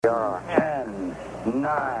10,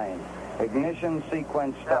 9, ignition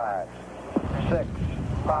sequence starts. 6,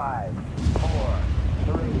 5, 4,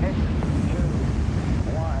 3, 2,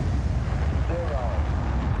 1, 0.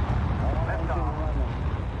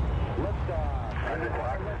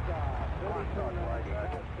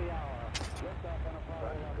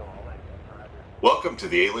 Welcome to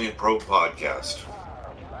the Alien Probe Podcast.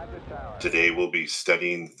 Today we'll be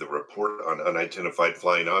studying the report on unidentified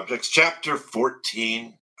flying objects, Chapter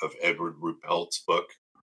 14 of Edward Ruppelts' book,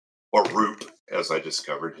 or Rupp, as I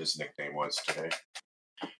discovered his nickname was today.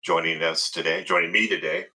 Joining me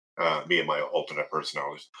today, me and my alternate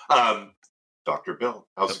personalities, Dr. Bill.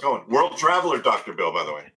 How's it going? World Traveler, Dr. Bill, by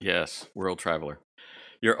the way. Yes, World Traveler.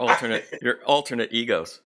 Your alternate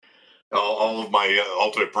egos. All of my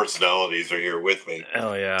alternate personalities are here with me.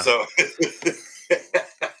 Oh, yeah. So,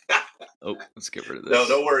 let's get rid of this.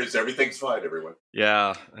 No worries. Everything's fine, everyone.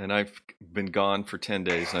 Yeah, and I've been gone for 10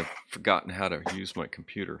 days, and I've forgotten how to use my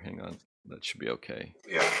computer. Hang on. That should be okay.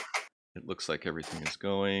 Yeah. It looks like everything is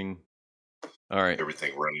going. All right.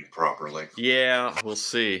 Everything running properly. Yeah, we'll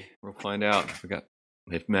see. We'll find out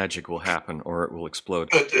if magic will happen or it will explode.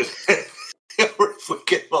 Or if we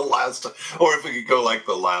get if we could go like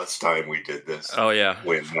the last time we did this. Oh yeah,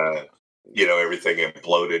 when everything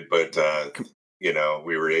imploded, but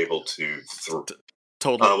we were able to.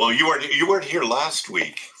 Totally. Well, you weren't here last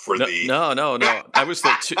week for the. No. I was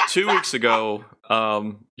there 2 weeks ago.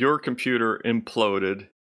 Your computer imploded.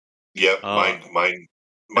 Yep, mine.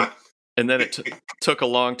 And then it took a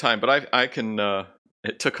long time, but I can.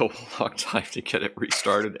 It took a long time to get it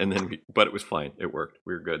restarted, and but it was fine. It worked.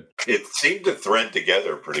 We were good. It seemed to thread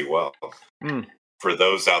together pretty well. For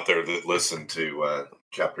those out there that listened to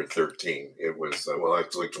Chapter 13, it was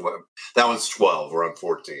actually that was 12. We're on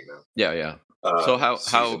 14 now. Yeah. So how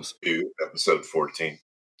Season 2, episode 14.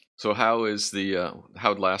 So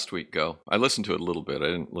how'd last week go? I listened to it a little bit. I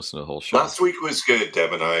didn't listen to the whole show. Last week was good.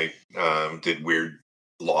 Deb and I did weird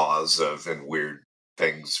laws and weird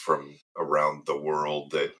things from around the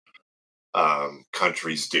world that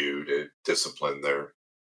countries do to discipline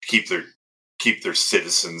keep their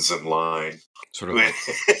citizens in line. Sort of.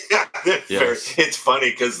 Yes. It's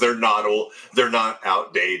funny because they're not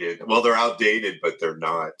outdated. Well, they're outdated, but they're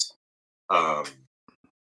not.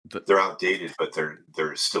 They're outdated, but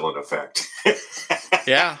they're still in effect.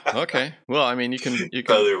 Yeah. Okay. Well, I mean, you can.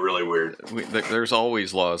 So they're really weird. There's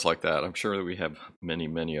always laws like that. I'm sure that we have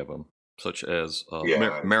many of them, such as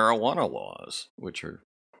marijuana laws, which are,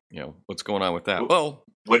 what's going on with that? Well,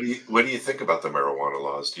 what do you think about the marijuana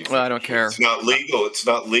laws? I don't care. It's not legal. It's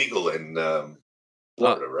not legal in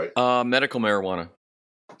Florida, right? Medical marijuana.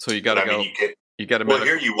 So you got to go. You got to. Well,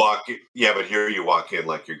 here you walk. Yeah, but here you walk in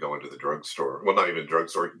like you're going to the drugstore. Well, not even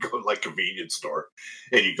drugstore. You go to like convenience store,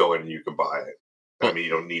 and you go in and you can buy it. I mean, you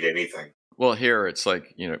don't need anything. Well, here it's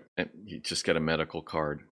like you just get a medical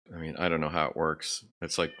card. I mean, I don't know how it works.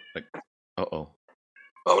 It's like. Oh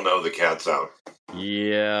no, the cat's out.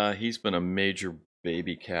 Yeah, he's been a major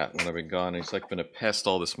baby cat when I've been gone. He's been a pest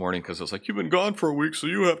all this morning because I was like, you've been gone for a week, so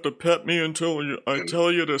you have to pet me until I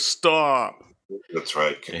tell you to stop. That's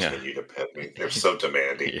right. Continue to pet me. They're so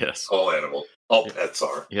demanding. Yes. All pets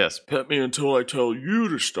are. Yes, pet me until I tell you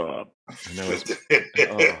to stop.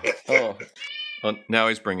 Now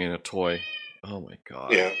he's bringing a toy. Oh my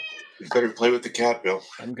God. Yeah. You better play with the cat, Bill.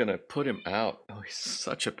 I'm gonna put him out. Oh, he's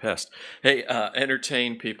such a pest. Hey,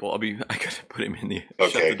 entertain people. I gotta put him in the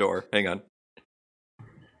shut the door. Hang on.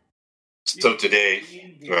 So today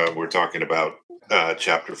we're talking about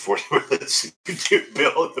Chapter 40. We're listening to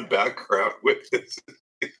Bill in the background with his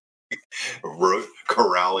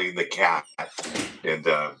corralling the cat and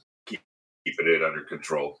keeping it under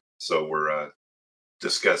control. So we're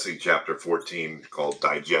discussing Chapter 14 called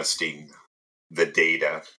Digesting the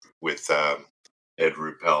Data with Ed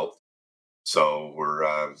Ruppelt. So we're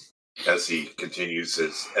as he continues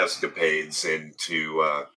his escapades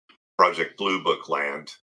into Project Blue Book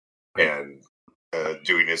land and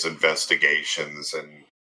doing his investigations and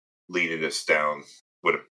leading us down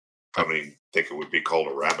think it would be called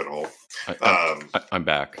a rabbit hole. I'm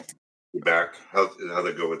back. You're back? How'd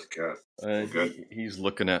it go with the cat? Good. He's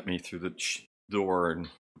looking at me through the door and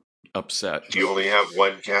upset. Do you only have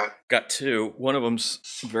one cat? Got two. One of them's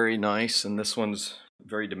very nice, and this one's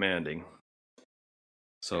very demanding.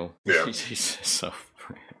 So yeah. He's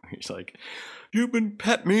like, "You've been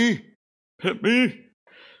pet me.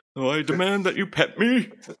 So I demand that you pet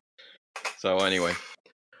me." So anyway,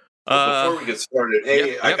 before we get started,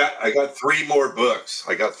 hey, I got 3 more books.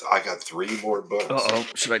 I got 3 more books. Uh-oh.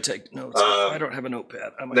 Should I take notes? I don't have a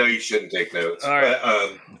notepad. No, you shouldn't take notes. All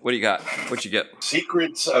right. What do you got? What'd you get?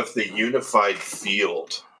 Secrets of the Unified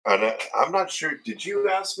Field And I'm not sure. Did you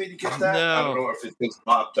ask me to get that? I don't No, know if it just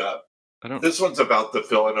popped up. I don't. This one's about the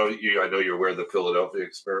Phil. I know you're aware of the Philadelphia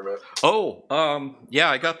experiment. Oh, yeah,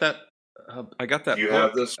 I got that. I got Do that you book.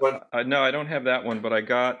 have this one? No, I don't have that one, but I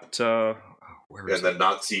got. Where is And the it?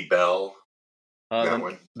 Nazi Bell. That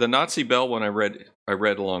one. The Nazi Bell one I read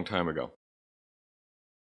a long time ago.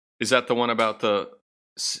 Is that the one about the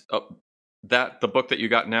book that you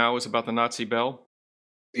got now is about the Nazi Bell?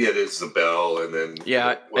 Yeah, it is the Bell, and then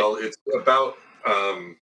Yeah. it's about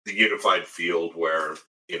the unified field where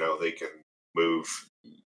they can move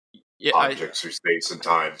objects through space and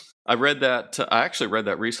time. I read that. I actually read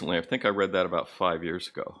that recently. I think I read that about 5 years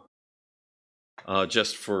ago.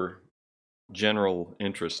 Just for general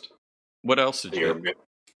interest. What else did you get?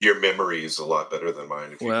 Your memory is a lot better than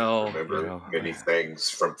mine. If you can remember many things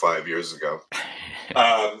from 5 years ago.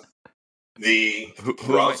 The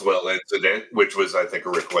Roswell incident, which was, I think, a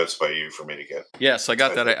request by you for me to get. Yes, I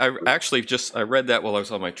got that. I actually I read that while I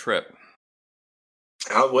was on my trip.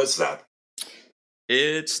 How was that?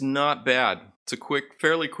 It's not bad. It's a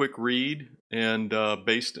fairly quick read, and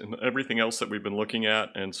based on everything else that we've been looking at,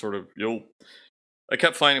 and sort of I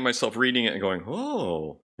kept finding myself reading it and going,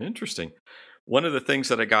 "Oh, interesting." One of the things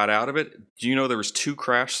that I got out of it, do you know there was 2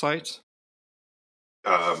 crash sites?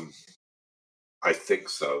 I think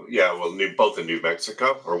so. Yeah, well, both in New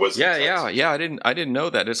Mexico, or was it? Yeah. I didn't know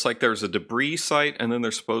that. It's like there's a debris site, and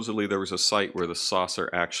then supposedly there was a site where the saucer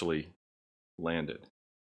actually landed.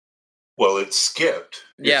 Well, it skipped.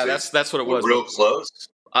 Yeah, that's what it was. Real close.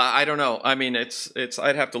 I don't know. I mean, it's.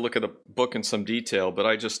 I'd have to look at the book in some detail, but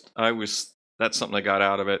that's something I got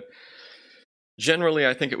out of it. Generally,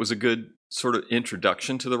 I think it was a good sort of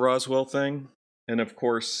introduction to the Roswell thing, and of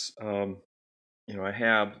course, I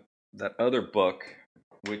have that other book,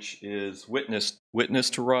 which is Witness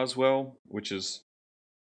to Roswell, which is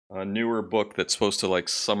a newer book that's supposed to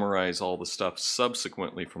summarize all the stuff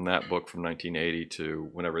subsequently from that book from 1980 to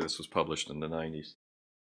whenever this was published in the 90s.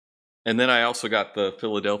 And then I also got the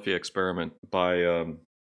Philadelphia Experiment by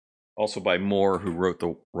Moore, who wrote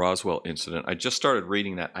the Roswell incident. I just started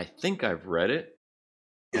reading that. I think I've read it.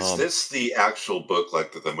 Is this the actual book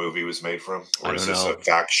that the movie was made from, or is this know. a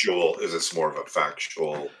factual? Is this more of a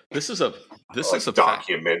factual? This is a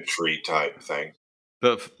documentary type thing.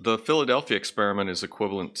 The Philadelphia Experiment is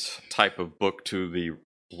equivalent type of book to the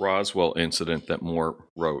Roswell incident that Moore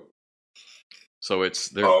wrote. So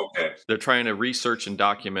they're trying to research and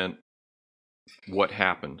document what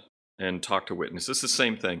happened and talk to witnesses. It's the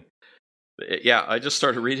same thing. Yeah, I just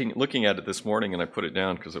started looking at it this morning, and I put it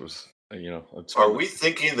down because it was, Are we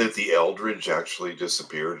thinking that the Eldridge actually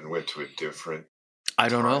disappeared and went to a different? I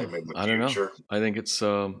don't know. I don't know. I think it's.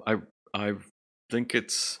 I think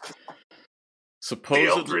it's supposedly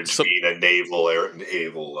the Eldridge being a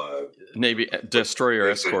naval Navy destroyer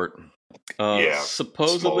escort.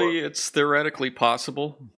 Supposedly, it's theoretically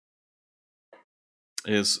possible.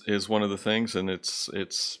 Is one of the things, and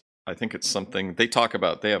it's. I think it's something they talk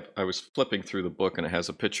about. I was flipping through the book, and it has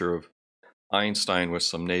a picture of Einstein with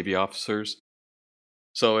some Navy officers.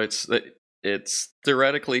 So it's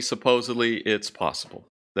theoretically, supposedly, it's possible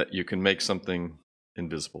that you can make something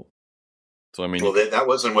invisible. So I mean, well, that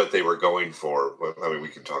wasn't what they were going for. I mean, we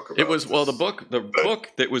can talk about it. Was the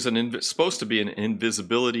book that was supposed to be an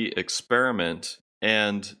invisibility experiment,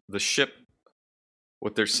 and the ship.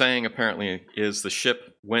 What they're saying apparently is the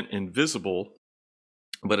ship went invisible,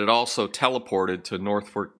 but it also teleported to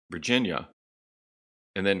Norfolk, Virginia,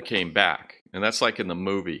 and then came back. And that's like in the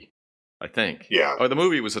movie, I think. Yeah. Oh, the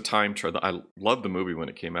movie was a time travel. I loved the movie when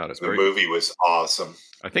it came out. The movie was awesome.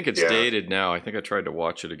 I think it's dated now. I think I tried to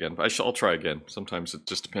watch it again. I'll try again. Sometimes it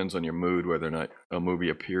just depends on your mood whether or not a movie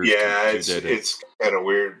appears. Yeah, it's kind of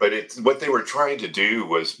weird. But what they were trying to do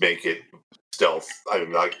was make it stealth. I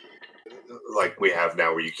mean, like we have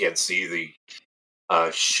now, where you can't see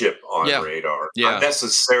the ship on radar. Yeah. Not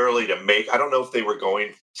necessarily to make. I don't know if they were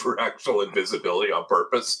going for actual invisibility on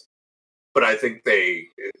purpose, but I think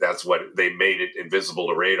that's what they made it invisible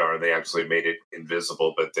to radar, and they actually made it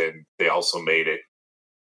invisible. But then they also made it.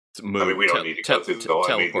 I mean, we don't need to go through the whole.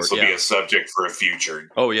 I mean, this will be a subject for a future.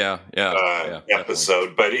 Oh yeah,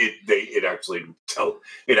 episode. But it actually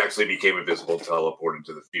became invisible, teleported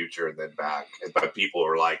to the future, and then back. But people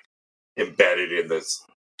were embedded in this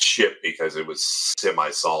ship because it was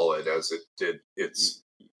semi-solid as it did.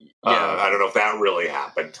 I don't know if that really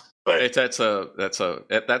happened, but that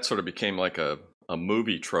sort of became like a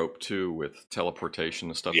movie trope too, with teleportation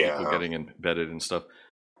and stuff. People getting embedded and stuff.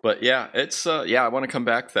 But yeah, it's I want to come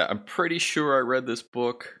back to that. I'm pretty sure I read this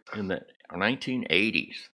book in the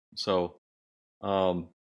 1980s. So, and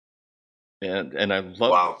I love.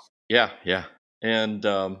 Wow. Yeah. and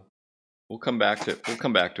we'll come back to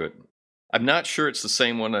it. I'm not sure it's the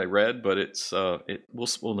same one I read, but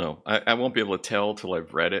we'll know. I won't be able to tell till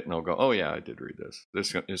I've read it, and I'll go, oh yeah, I did read this.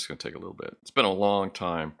 It's going to take a little bit. It's been a long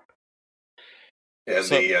time. And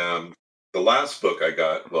the last book I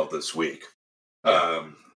got, this week,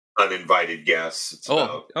 Uninvited Guests. It's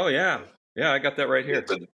yeah, I got that right here.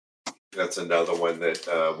 That's another one that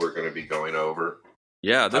we're going to be going over.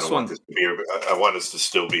 Yeah, I want us to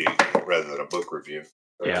still be, rather than a book review,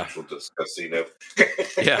 actual discussing of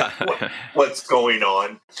what's going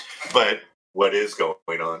on. But what is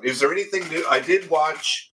going on? Is there anything new? I did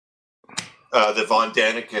watch the Von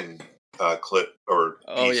Daniken clip or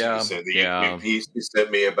piece you sent, the piece you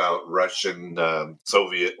sent me about Russian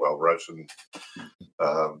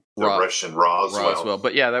Russian Roswell.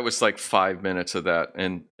 But yeah, that was like 5 minutes of that,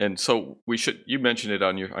 and so you mentioned it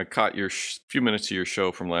on I caught your few minutes of your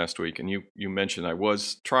show from last week, and you mentioned I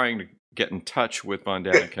was trying to get in touch with Von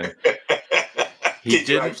Daniken. He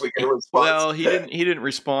didn't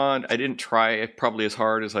respond. I didn't try it probably as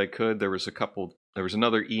hard as I could. There was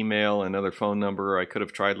another email, another phone number. I could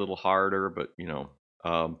have tried a little harder, but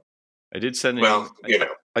I did send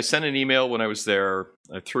I sent an email when I was there.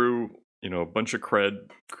 I threw a bunch of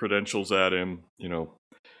credentials at him,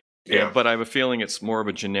 but I have a feeling it's more of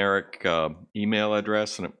a generic email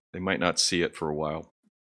address, and they might not see it for a while.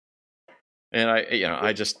 And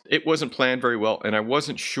it wasn't planned very well, and I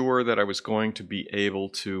wasn't sure that I was going to be able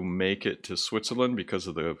to make it to Switzerland because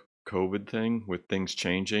of the COVID thing, with things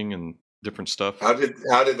changing and different stuff. How did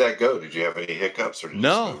that go? Did you have any hiccups, or did you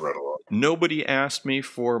just move right along? Nobody asked me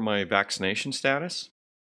for my vaccination status,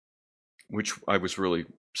 which I was really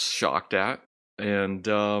shocked at, and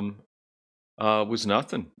was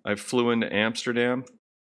nothing. I flew into Amsterdam.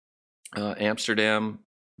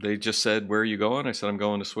 They just said, "Where are you going?" I said, "I'm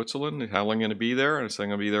going to Switzerland." How long are you going to be there? And I said, "I'm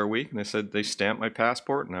going to be there a week." And they said they stamped my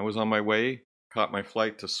passport, and I was on my way. Caught my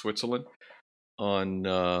flight to Switzerland on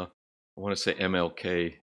I want to say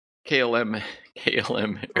KLM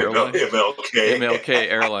Airlines. MLK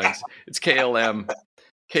Airlines. It's KLM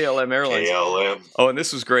Airlines. KLM. Oh, and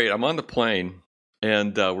this was great. I'm on the plane,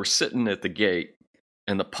 and we're sitting at the gate,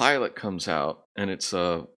 and the pilot comes out, and it's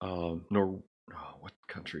what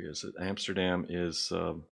country is it? Amsterdam is.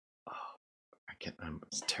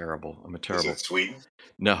 It's terrible. I'm a terrible. Is it Sweden?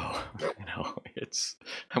 No. It's.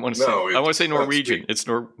 I want to say Norwegian. It's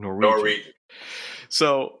Norwegian.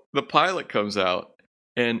 So the pilot comes out,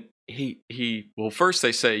 and well, first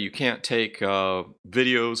they say you can't take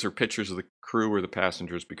videos or pictures of the crew or the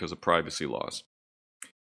passengers because of privacy laws.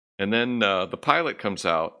 And then the pilot comes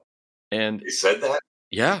out, and he said that.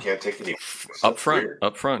 Yeah, you can't take any up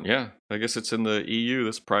front. Yeah, I guess it's in the EU.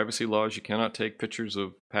 This privacy laws. You cannot take pictures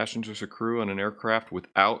of passengers or crew on an aircraft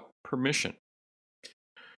without permission.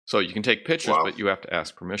 So you can take pictures, but you have to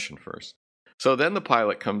ask permission first. So then the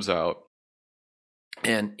pilot comes out,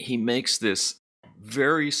 and he makes this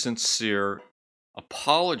very sincere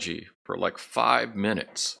apology for like 5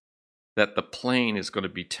 minutes that the plane is going to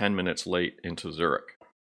be 10 minutes late into Zurich.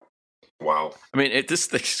 Wow. I mean,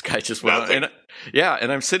 this guy just went on,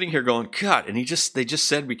 and I'm sitting here going, God, and they just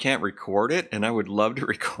said we can't record it, and I would love to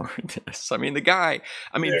record this. I mean, the guy,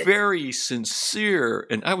 very sincere,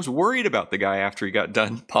 and I was worried about the guy after he got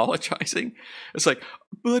done apologizing. It's like,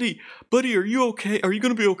 buddy, are you okay? Are you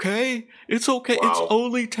going to be okay? It's okay. Wow. It's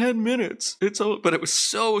only 10 minutes. But it was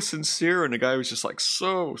so sincere, and the guy was just like,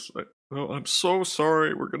 I'm so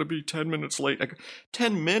sorry. We're going to be 10 minutes late.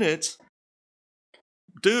 10 minutes?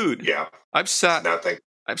 Dude, yeah, I've sat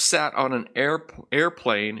on an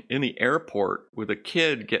airplane in the airport with a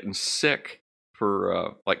kid getting sick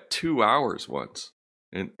for like 2 hours once.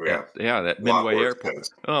 And that Midway Airport. Things.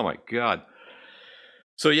 Oh my God.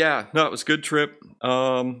 So it was a good trip.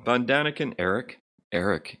 Von Daniken, Eric,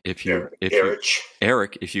 if you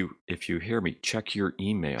hear me, check your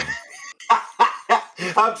email.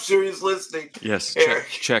 I'm serious listening. Yes, Eric.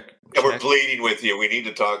 Check. And we're pleading with you. We need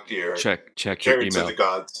to talk to you, Eric. Check your email. To the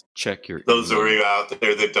gods. Check your Those email. of you out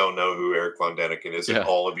there that don't know who Eric Von Daniken is, and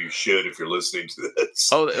all of you should if you're listening to this.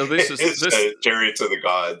 This is Chariots of the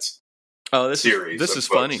Gods. Oh, this series. This is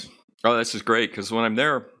funny. Oh, this is great because when I'm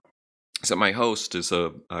there, so my host is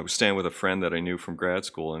I was staying with a friend that I knew from grad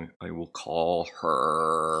school, and I will call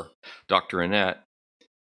her Dr. Annette.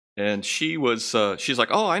 And she was, she's like,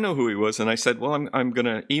 oh, I know who he was. And I said, well, I'm going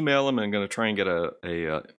to email him. And I'm going to try and get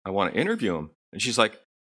I want to interview him. And she's like,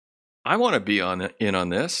 I want to be in on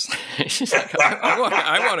this. She's like,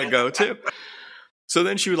 I want to go too. So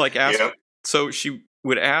then she would like ask, so she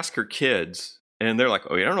would ask her kids, and they're like,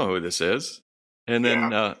 oh, you don't know who this is. And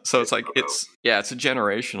then, so it's like it's a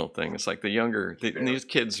generational thing. It's like the younger these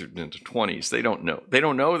kids are in their 20s. They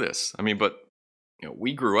don't know this. I mean, but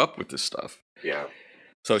we grew up with this stuff. Yeah.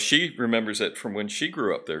 So she remembers it from when she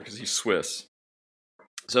grew up there because he's Swiss.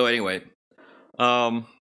 So anyway, no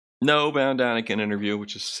Von Daniken interview,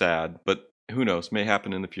 which is sad, but who knows? May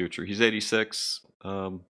happen in the future. He's 86.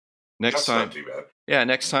 Next time, not too bad. Yeah,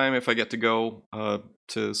 next time if I get to go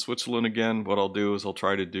to Switzerland again, what I'll do is I'll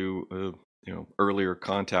try to do earlier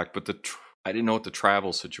contact. But I didn't know what the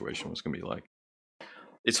travel situation was going to be like.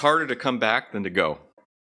 It's harder to come back than to go.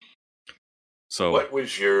 So, what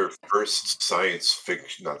was your first not science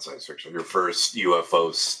fiction, your first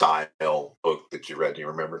UFO style book that you read? Do you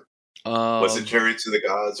remember? Was it Chariots of the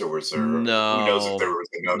Gods, or was there? No, who knows if there was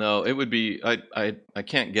another? No, it would be. I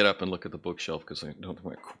can't get up and look at the bookshelf because I don't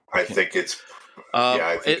think I think it's.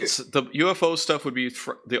 It's the UFO stuff would be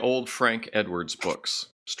the old Frank Edwards books,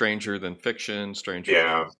 Stranger Than Fiction,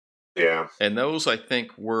 Stranger. Yeah. And those I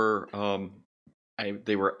think were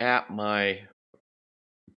they were at my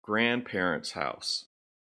grandparents' house,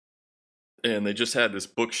 and they just had this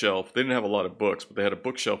bookshelf. They didn't have a lot of books, but they had a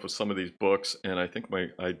bookshelf with some of these books, and I think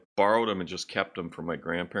I borrowed them and just kept them from my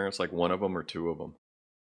grandparents, like one of them or two of them.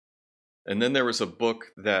 And then there was a book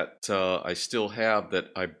that I still have that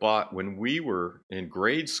I bought when we were in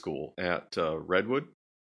grade school at Redwood.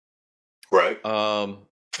 Right.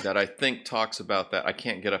 That I think talks about that. I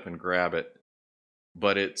can't get up and grab it,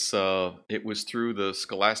 but it was through the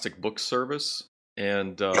Scholastic Book Service.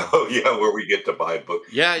 And where we get to buy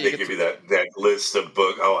books. Yeah, they give you that list of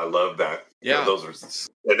books. Oh, I love that. Yeah, those are,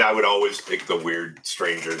 and I would always pick the weird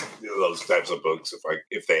stranger, those types of books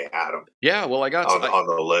if they had them. Yeah, well, I got on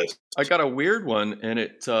the list. I got a weird one, and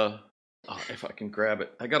it if I can grab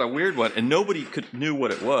it, I got a weird one, and nobody knew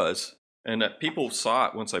what it was, and people saw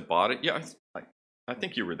it once I bought it. Yeah, I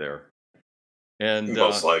think you were there, and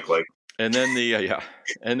most likely. And then the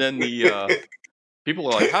people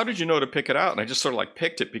are like, "How did you know to pick it out?" And I just sort of like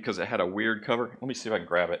picked it because it had a weird cover. Let me see if I can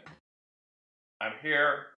grab it. I'm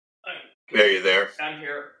here. Are you there? I'm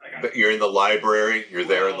here. You're in the library. You're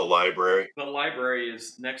there in the library. The library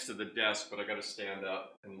is next to the desk, but I got to stand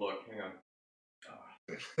up and look. Hang on.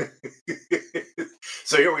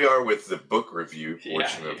 So here we are with the book review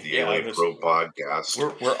portion of the Alien Pro podcast.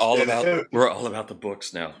 We're all about the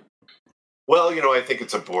books now. Well, I think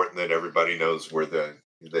it's important that everybody knows where the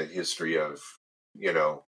history of,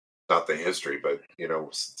 not the history, but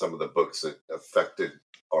some of the books that affected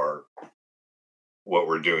what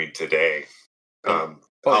we're doing today. I'll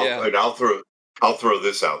throw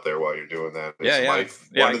this out there while you're doing that.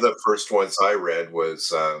 One of the first ones I read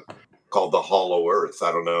was called The Hollow Earth.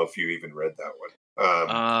 I don't know if you even read that one.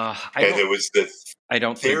 It was I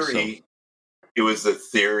don't theory. Think so. It was the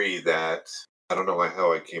theory that I don't know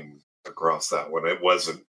how I came across that one. It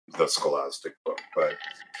wasn't the Scholastic book, but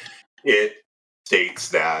it states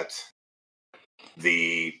that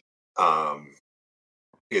the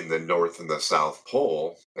in the North and the South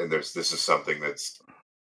Pole, and this is something that's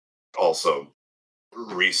also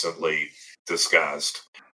recently discussed,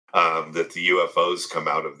 that the UFOs come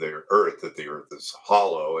out of the Earth, that the Earth is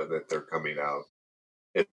hollow, and that they're coming out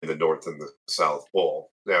in the North and the South Pole.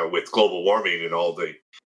 Now, with global warming and all the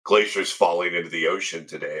glaciers falling into the ocean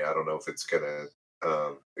today, I don't know if it's going to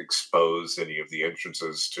expose any of the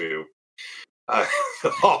entrances to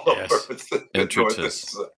hollow Earth.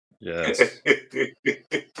 Entrances. Yes.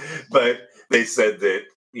 But they said that,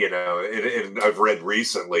 and I've read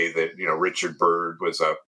recently that, Richard Byrd was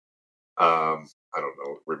up, I don't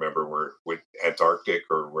remember where, Antarctic,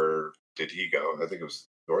 or where did he go? I think it was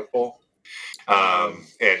North Pole.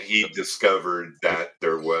 And he discovered that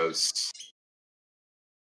there was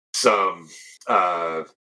some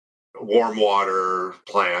warm water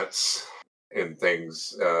plants and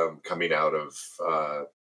things coming out of,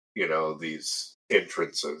 these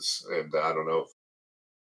entrances. And I don't know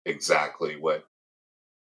exactly what,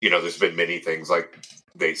 there's been many things, like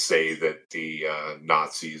they say that the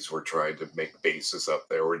Nazis were trying to make bases up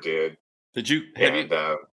there, or did.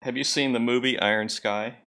 Have you seen the movie Iron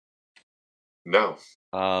Sky? No,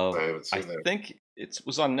 I haven't seen that. I think it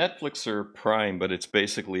was on Netflix or Prime, but it's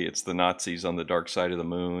the Nazis on the dark side of the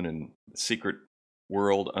moon and secret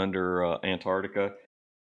world under Antarctica.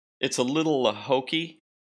 It's a little hokey,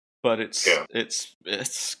 but it's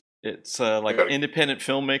like independent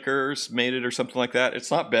filmmakers made it or something like that.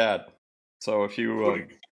 It's not bad. So if you,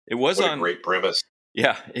 it was on a great premise.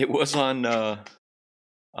 Yeah, it was on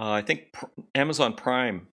I think Amazon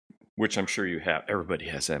Prime, which I'm sure you have. Everybody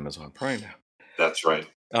has Amazon Prime now. That's right.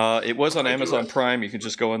 It was on Amazon Prime. You can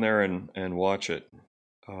just go in there and watch it.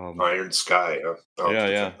 Iron Sky. Yeah.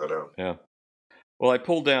 Check that out. Yeah. Well, I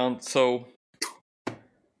pulled down, so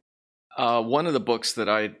one of the books that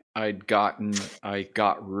I'd gotten, I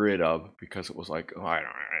got rid of because it was like, oh, I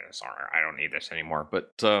don't need this anymore.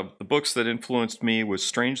 But the books that influenced me was,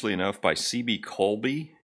 strangely enough, by C.B.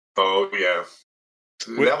 Colby. Oh, yeah.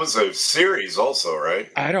 That was a series also, right?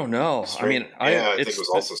 I don't know. I mean, I think it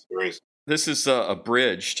was also a series. This is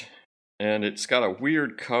abridged, and it's got a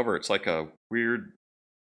weird cover. It's like a weird,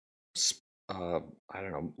 I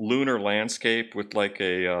don't know, lunar landscape with like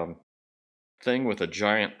a thing with a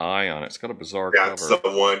giant eye on it. It's got a bizarre cover. That's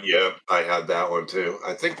the one. Yeah, I had that one too.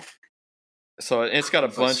 I think. So it's got a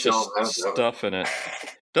bunch of stuff in it.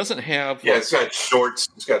 Doesn't have. Yeah, it's got shorts.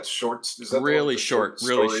 It's got shorts. Is that really short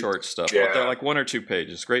stuff. Yeah, but they're like 1 or 2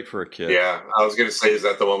 pages. Great for a kid. Yeah, I was gonna say, is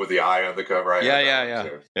that the one with the eye on the cover?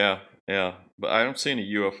 Yeah. But I don't see any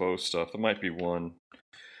UFO stuff. There might be one.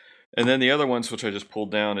 And then the other ones, which I just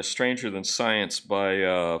pulled down, is Stranger Than Science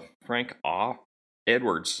by Frank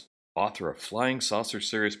Edwards, author of Flying Saucer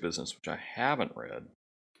Serious Business, which I haven't read.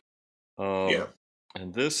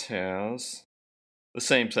 And this has the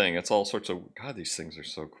same thing. It's all sorts of... God, these things are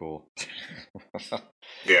so cool.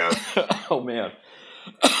 Yeah. Oh, man.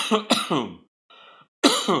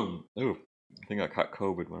 Ooh, I think I caught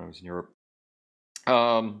COVID when I was in Europe.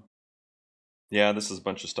 Yeah, this is a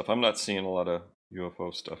bunch of stuff. I'm not seeing a lot of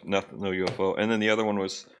UFO stuff. No UFO. And then the other one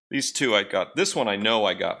was... These two I got. This one I know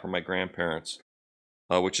I got from my grandparents,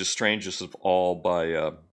 which is Strangest of All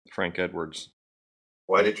by Frank Edwards.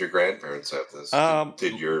 Why did your grandparents have this?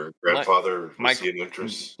 Did your grandfather see an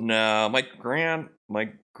interest? No, my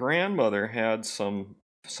grandmother had some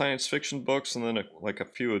science fiction books, and then a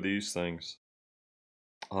few of these things.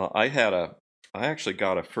 I actually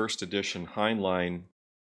got a first edition Heinlein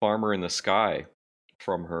Farmer in the Sky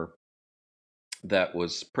from her that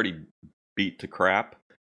was pretty beat to crap,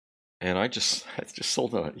 and I just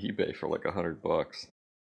sold it on eBay for like $100.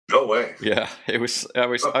 No way. Yeah, it was. I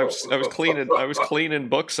was cleaning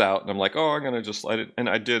books out, and I'm like, oh, I'm gonna just. I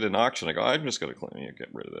did an auction. I go, I'm just gonna get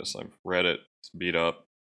rid of this. I've read it. It's beat up.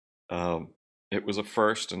 It was a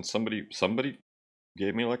first, and somebody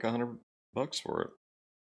gave me like $100 for it.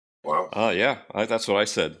 Wow. Yeah, that's what I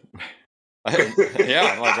said.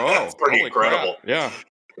 Yeah, I'm like, oh, that's pretty incredible. Crap. Yeah,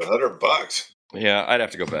 $100. Yeah, I'd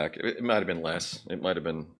have to go back. It might have been less. It might have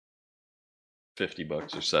been $50 or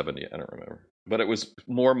 $70. I don't remember. But it was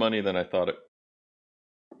more money than I thought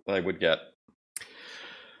I would get.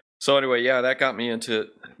 So anyway, yeah, that got me into...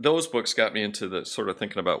 Those books got me into the sort of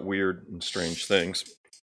thinking about weird and strange things.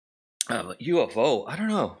 UFO, I don't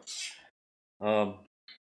know.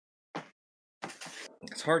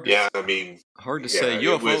 It's hard to... Yeah, I mean... Hard to say.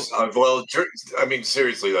 UFO...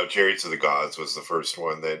 seriously though, Chariots of the Gods was the first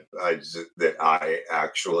one that I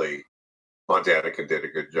actually... Montanica did a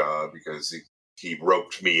good job because he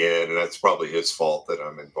roped me in, and that's probably his fault that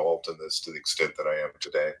I'm involved in this to the extent that I am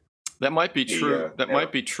today. That might be true.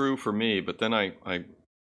 Might be true for me, but then I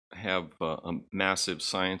have a massive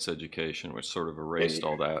science education, which sort of erased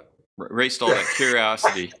all that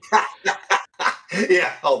curiosity.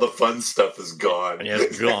 Yeah, all the fun stuff is gone.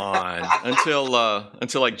 It's gone until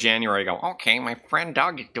like January. I go, okay, my friend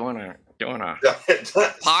Doug is doing a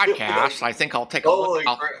podcast. I think I'll take a look.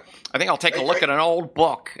 I think I'll take a look at an old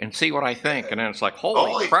book and see what I think. And then it's like,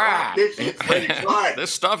 holy crap.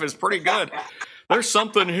 This stuff is pretty good. There's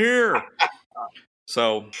something here.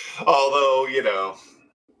 So, although,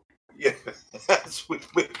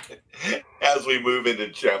 as we move into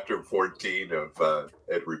chapter 14 of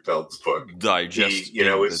Ed Ruppelts' book,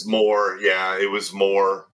 it was more. Yeah, it was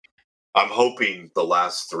more. I'm hoping the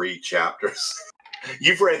last 3 chapters.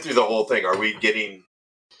 You've read through the whole thing. Are we going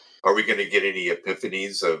to get any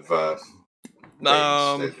epiphanies of things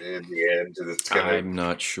in the end that's going to... I'm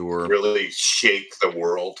not sure. Really shake the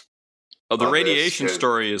world? Oh, the radiation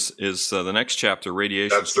story is the next chapter.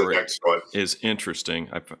 Radiation story. That's the next one. Is interesting.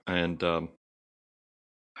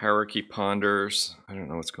 Hierarchy Ponders. I don't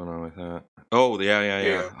know what's going on with that. Oh,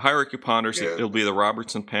 yeah. Hierarchy Ponders. Yeah. It'll be the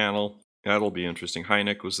Robertson panel. That'll be interesting.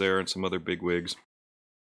 Hynek was there and some other bigwigs.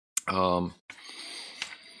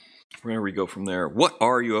 Where do we go from there? What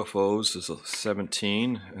are UFOs is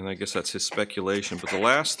 17, and I guess that's his speculation. But the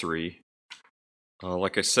last 3,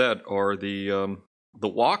 like I said, are the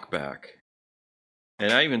walk back.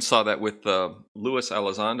 And I even saw that with Luis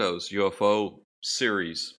Elizondo's UFO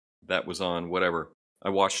series that was on whatever. I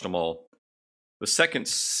watched them all. The second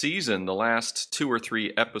season, the last 2 or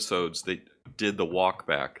 3 episodes, they did the walk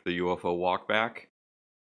back, the UFO walk back.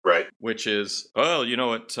 Right. Which is, so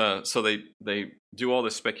they do all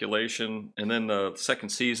this speculation, and then the second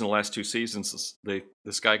season, the last 2 seasons,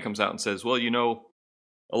 this guy comes out and says, well,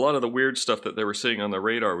 a lot of the weird stuff that they were seeing on the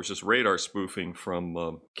radar was just radar spoofing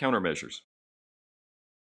from countermeasures.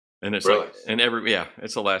 And it's Really? like, and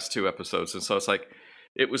it's the last 2 episodes. And so it's like,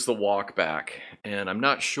 it was the walk back. And I'm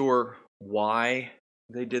not sure why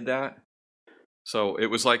they did that. So it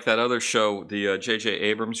was like that other show, the J.J.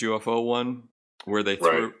 Abrams UFO one, where they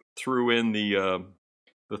threw in the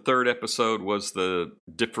 3rd episode was the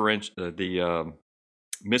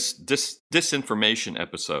disinformation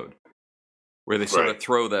episode, where they sort of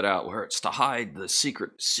throw that out, where it's to hide the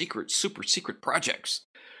super secret projects.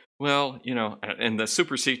 Well, and the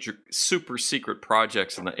super secret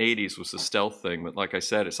projects in the 80s was the stealth thing. But like I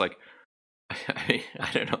said, it's like, I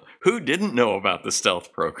don't know. Who didn't know about the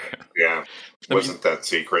stealth program? Yeah. Wasn't that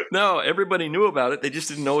secret? No, everybody knew about it. They just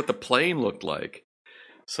didn't know what the plane looked like.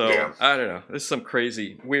 So, I don't know. There's some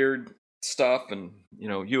crazy, weird stuff. And,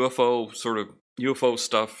 UFO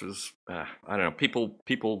stuff is, I don't know. People,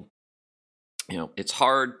 it's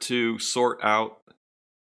hard to sort out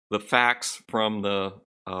the facts from the,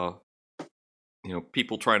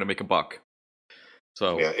 people trying to make a buck.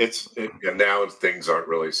 So yeah, and now things aren't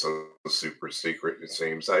really so super secret. It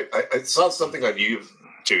seems. I saw something on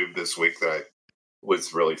YouTube this week that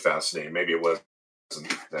was really fascinating. Maybe it wasn't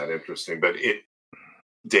that interesting, but it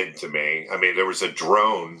did to me. I mean, there was a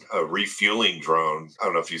refueling drone. I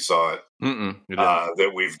don't know if you saw it.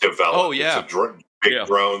 That we've developed. Oh yeah, it's a big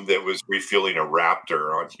drone that was refueling a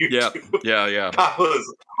Raptor on YouTube. Yeah.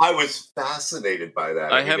 I was fascinated by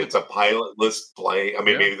that. I mean, it's a pilotless plane. I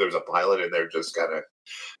mean, maybe there's a pilot in there just kind of,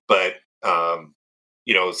 but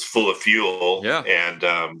it's full of fuel. Yeah,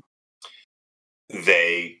 and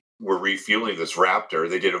they were refueling this Raptor.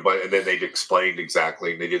 They did and then they explained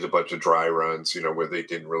exactly. They did a bunch of dry runs, where they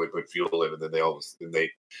didn't really put fuel in, and then they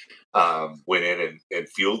went in and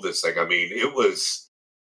fueled this thing. I mean, it was.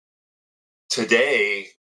 Today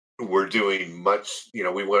we're doing much.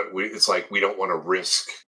 It's like we don't want to risk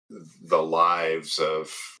the lives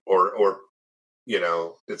of, or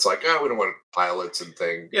it's like, we don't want pilots and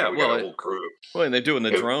things. Yeah, we got a whole crew. Well, and they're doing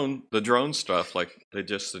the drone stuff, like they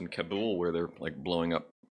just in Kabul, where they're like blowing up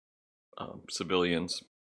civilians.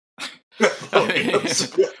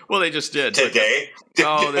 Well, they just did today.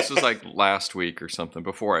 This was like last week or something.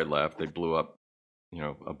 Before I left, they blew up,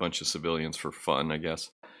 a bunch of civilians for fun, I guess.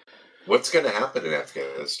 What's going to happen in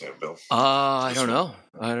Afghanistan, Bill? I don't know.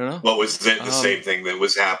 What was the same thing that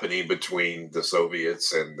was happening between the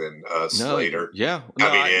Soviets and then us later? Yeah.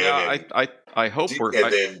 I hope we're...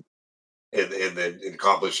 And then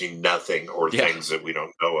accomplishing nothing or things that we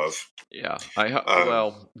don't know of. Yeah.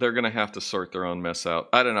 Well, they're going to have to sort their own mess out.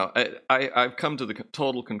 I don't know. I've come to the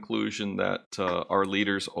total conclusion that our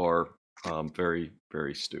leaders are very,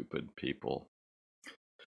 very stupid people.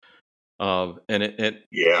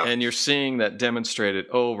 And you're seeing that demonstrated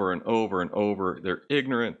over and over and over. They're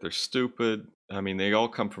ignorant. They're stupid. I mean, they all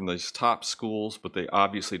come from these top schools, but they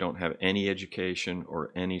obviously don't have any education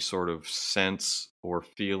or any sort of sense or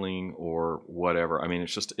feeling or whatever. I mean,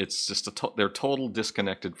 they're total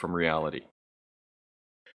disconnected from reality.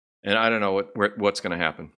 And I don't know what's going to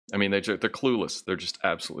happen. I mean, they're clueless. They're just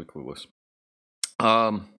absolutely clueless.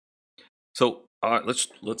 So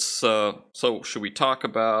should we talk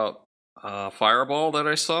about Fireball that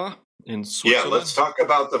I saw in Switzerland? Yeah, let's talk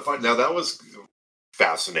about the fun. Now that was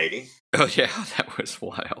fascinating. Oh yeah, that was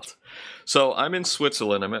wild. So I'm in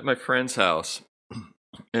Switzerland. I'm at my friend's house,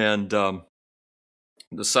 and the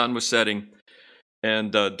sun was setting.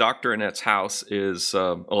 And Dr. Annette's house is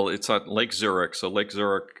it's on Lake Zurich. So Lake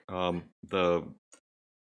Zurich, the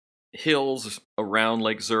hills around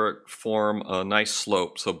Lake Zurich form a nice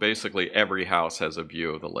slope. So basically, every house has a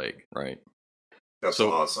view of the lake, right? That's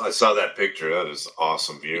awesome. I saw that picture. That is an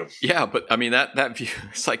awesome view. Yeah, but I mean that view,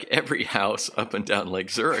 it's like every house up and down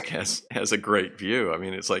Lake Zurich has a great view. I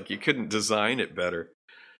mean, it's like you couldn't design it better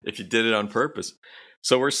if you did it on purpose.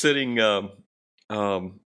 So we're sitting on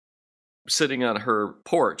her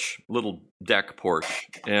porch, little deck porch,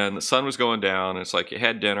 and the sun was going down, and it's like you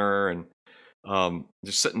had dinner and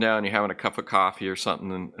just sitting down, you're having a cup of coffee or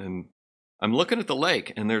something, and I'm looking at the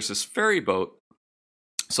lake, and there's this ferry boat.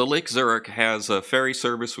 So Lake Zurich has a ferry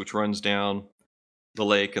service which runs down the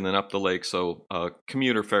lake and then up the lake, so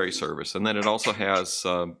commuter ferry service. And then it also has,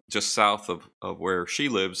 just south of where she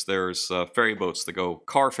lives, there's ferry boats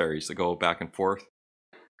car ferries that go back and forth,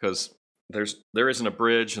 because there isn't a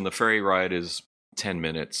bridge and the ferry ride is 10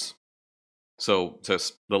 minutes. So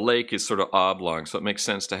the lake is sort of oblong, so it makes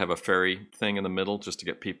sense to have a ferry thing in the middle just to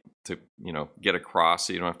get people to, get across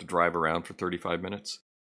so you don't have to drive around for 35 minutes.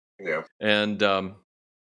 Yeah. And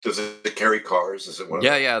Does it carry cars? Is it one?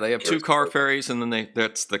 Yeah. They have 2 car ferries, and then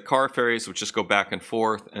that's the car ferries which just go back and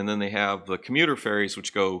forth, and then they have the commuter ferries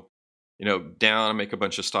which go, down and make a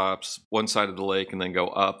bunch of stops one side of the lake, and then go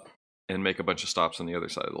up and make a bunch of stops on the other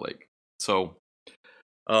side of the lake. So,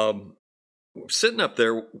 we're sitting up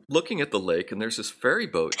there looking at the lake, and there's this ferry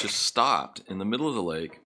boat just stopped in the middle of the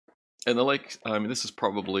lake. And the lake, I mean, this is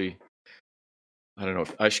probably, I don't know,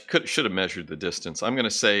 I should have measured the distance. I'm going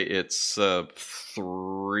to say it's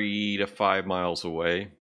 3 to 5 miles away.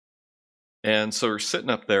 And so we're sitting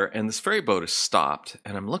up there, and this ferry boat is stopped,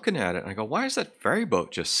 and I'm looking at it, and I go, why is that ferry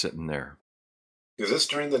boat just sitting there? Is this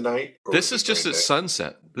during the night? This is just at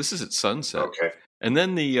sunset. This is at sunset. Okay. And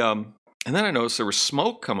then and then I noticed there was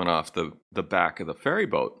smoke coming off the back of the ferry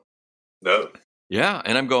boat. No. Yeah,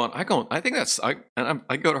 and I go to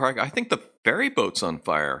her. I think the ferry boat's on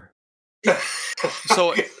fire.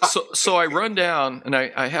 So I run down, and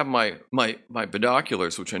I have my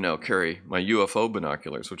binoculars, which I now carry, my UFO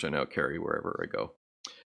binoculars, which I now carry wherever I go.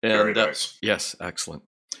 And, very nice. Yes, excellent.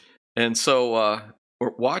 And so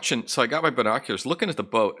we're watching. So I got my binoculars, looking at the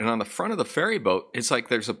boat, and on the front of the ferry boat, it's like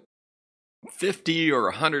there's 50 or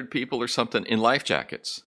 100 people or something in life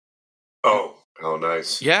jackets. Oh, how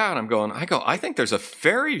nice. Yeah, and I think there's a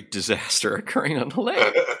ferry disaster occurring on the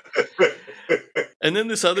lake. And then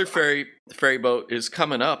this other ferry boat is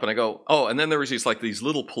coming up, and I go, oh, and then there was these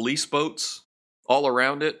little police boats all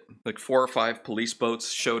around it, like 4 or 5 police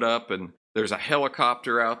boats showed up, and there's a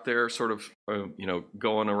helicopter out there sort of,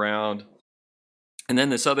 going around. And then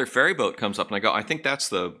this other ferry boat comes up, and I go, I think that's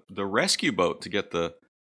the rescue boat to get the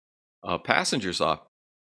passengers off.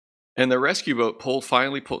 And the rescue boat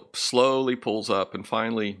slowly pulls up and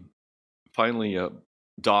finally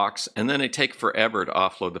docks, and then they take forever to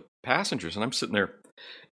offload the passengers. And I'm sitting there,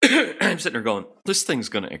 going, this thing's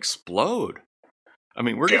going to explode. I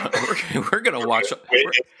mean, we're gonna watch.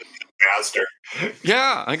 Disaster.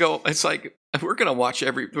 Yeah, I go. It's like we're gonna watch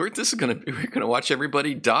we're gonna watch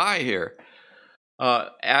everybody die here.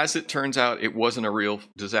 As it turns out, it wasn't a real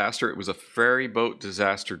disaster. It was a ferry boat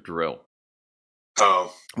disaster drill.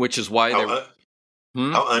 Oh, which is why how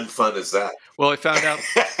unfun is that? Well, I found out.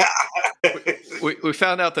 we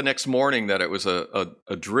found out the next morning that it was a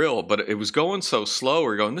drill, but it was going so slow.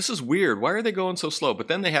 We're going, this is weird. Why are they going so slow? But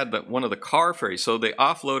then they had one of the car ferries, so they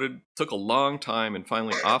took a long time, and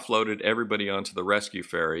finally offloaded everybody onto the rescue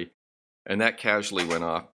ferry, and that casually went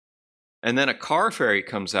off. And then a car ferry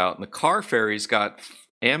comes out, and the car ferry's got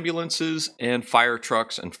ambulances and fire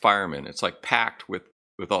trucks and firemen. It's like packed with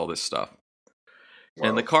all this stuff. Wow.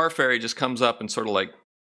 And the car ferry just comes up and sort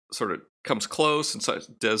of comes close, and so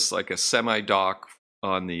does like a semi-dock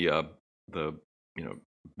on the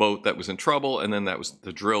boat that was in trouble, and then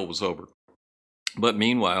the drill was over. But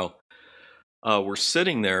meanwhile, we're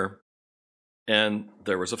sitting there, and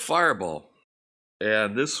there was a fireball,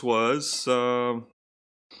 and this was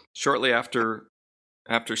shortly after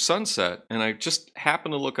sunset, and I just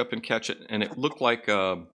happened to look up and catch it, and it looked like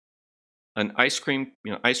an ice cream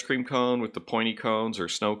cone with the pointy cones, or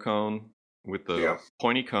snow cone with the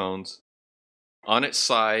pointy cones on its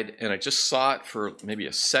side, and I just saw it for maybe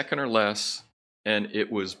a second or less, and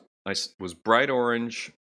it was bright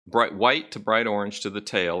white to bright orange to the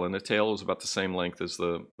tail, and the tail was about the same length as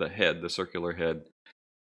the head, the circular head,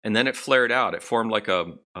 and then it flared out. It formed like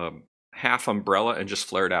a half umbrella and just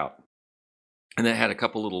flared out, and then it had a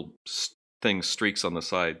couple little streaks on the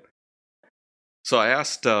side. So I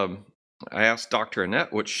asked Dr.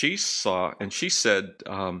 Annette what she saw, and she said,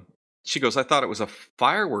 she goes, I thought it was a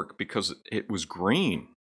firework because it was green.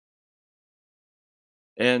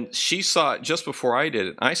 And she saw it just before I did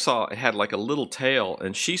it. I saw it had like a little tail,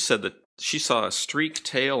 and she said that she saw a streaked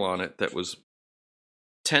tail on it that was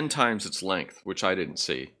 10 times its length, which I didn't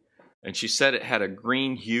see. And she said it had a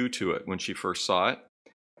green hue to it when she first saw it.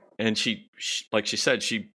 And she like she said,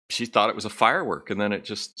 she thought it was a firework, and then it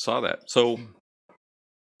just saw that. So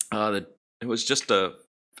it was just a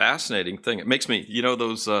fascinating thing. It makes me,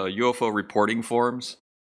 those UFO reporting forms?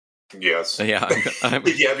 Yes. Yeah.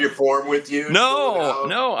 Did you have your form with you? No.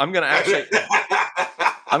 I'm going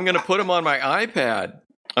to put them on my iPad.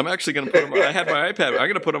 I'm actually going to put them. I had my iPad. I'm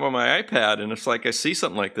going to put them on my iPad, and it's like I see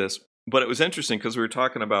something like this. But it was interesting because we were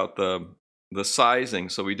talking about the sizing.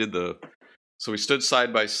 So we stood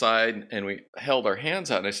side by side, and we held our hands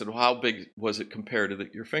out. And I said, well, how big was it compared to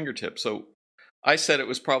your fingertip? So I said it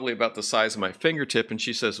was probably about the size of my fingertip, and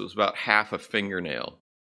she says it was about half a fingernail.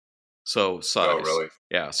 So size. Oh, really?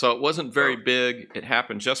 Yeah. So it wasn't very big. It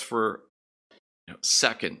happened just for a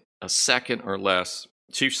second or less.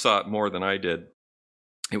 She saw it more than I did.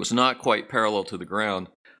 It was not quite parallel to the ground.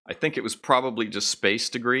 I think it was probably just space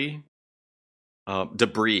degree.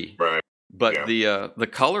 debris. Right. But the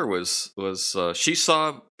color was she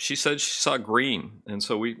said she saw green, and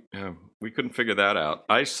so we couldn't figure that out.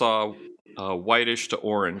 I saw whitish to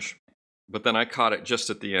orange, but then I caught it just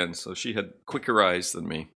at the end, so she had quicker eyes than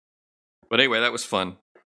me. But anyway, that was fun.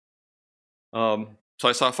 So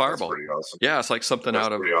I saw a fireball. That's pretty awesome. Yeah, it's like something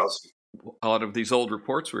out of these old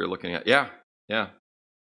reports we were looking at. Yeah.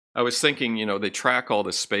 I was thinking, they track all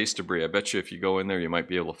this space debris. I bet you if you go in there, you might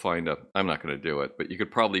be able to find I'm not going to do it, but you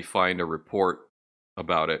could probably find a report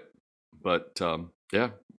about it. But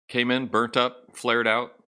came in, burnt up, flared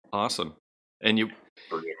out. Awesome. And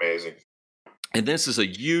pretty amazing. And this is a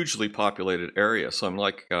hugely populated area. So I'm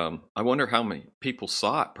like, I wonder how many people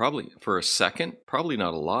saw it. Probably for a second, probably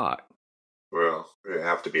not a lot. Well, you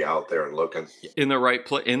have to be out there and looking in the right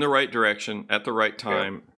place, in the right direction, at the right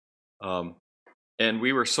time. Yeah. And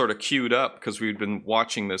we were sort of queued up because we'd been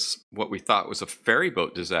watching this, what we thought was a ferry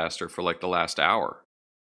boat disaster for like the last hour.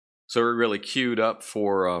 So we're really queued up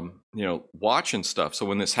for, watching stuff. So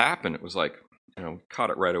when this happened, it was like,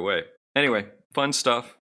 caught it right away. Anyway, fun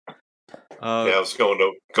stuff. I was going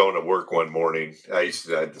to work one morning. I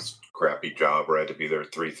had this crappy job where I had to be there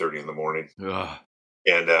at 3:30 in the morning. Ugh.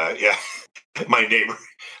 And my neighbor,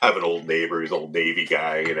 I have an old neighbor, he's an old Navy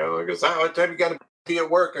guy, he goes, what time you got to be at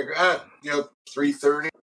work? I go, 3:30.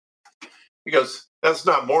 He goes, that's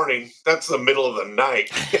not morning, that's the middle of the night.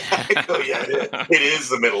 I go, yeah, it is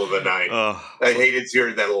the middle of the night. I hated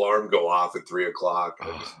hearing that alarm go off at 3 o'clock.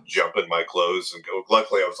 I just jump in my clothes and go.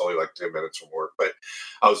 Luckily, I was only like 10 minutes from work, but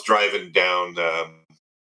I was driving down,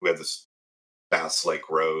 we had this Bass Lake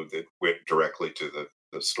Road that went directly to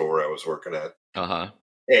the store I was working at.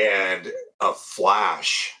 And a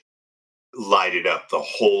flash lighted up the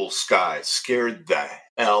whole sky, scared the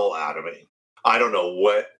hell out of me. I don't know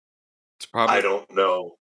what. I don't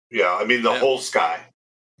know. Yeah, I mean the whole sky.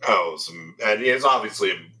 And it's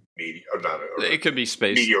obviously a meteor. It could be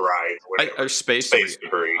space meteorite or space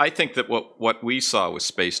debris. I think that what we saw was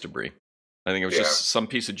space debris. I think it was just some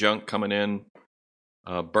piece of junk coming in,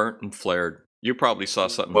 burnt and flared. You probably saw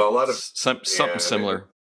something. Well, a lot of something similar.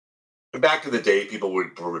 Back in the day, people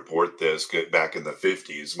would report this. Back in the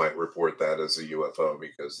 50s, might report that as a UFO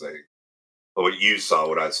because what you saw,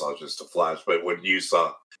 what I saw, just a flash. But what you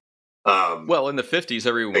saw, well, in the 50s,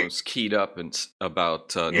 everyone was keyed up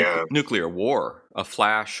about nuclear war. A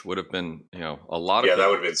flash would have been, a lot of people. That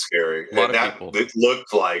would have been scary. A lot of people. It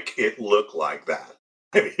looked like that.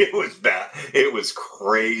 I mean, it was bad. It was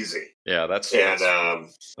crazy. Yeah, that's But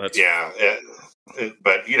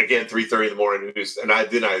again, 3:30 in the morning, and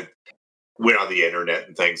I went on the internet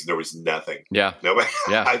and things, and there was nothing. Yeah, nobody.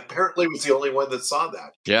 Yeah, I apparently was the only one that saw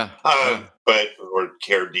that. Yeah, or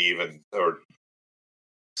cared to even or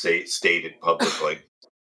state it publicly.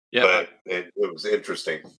 Yeah, but it was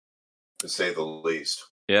interesting to say the least.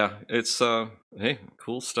 Yeah, it's hey,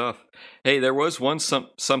 cool stuff. Hey, there was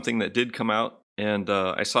something that did come out. And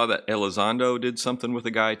I saw that Elizondo did something with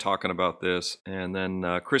a guy talking about this. And then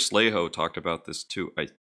Chris Leho talked about this too.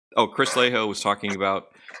 Chris Leho was talking about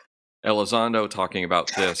Elizondo talking about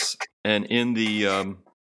this. And in the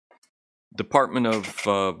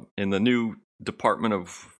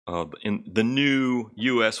in the new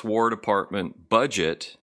U.S. War Department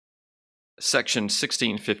budget, Section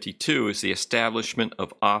 1652 is the establishment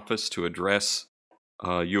of office to address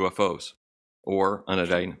UFOs. Or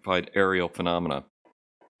unidentified aerial phenomena.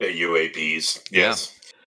 UAPs, yes.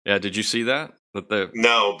 Yeah, did you see that?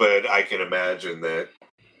 No, but I can imagine that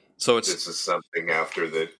this is something after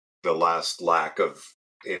the last lack of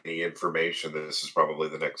any information. This is probably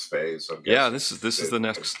the next phase. Yeah, this is the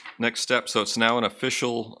next step. So it's now an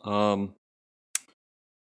official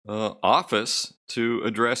office to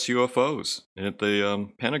address UFOs at the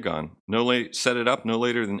Pentagon. Set it up no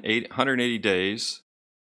later than 180 days.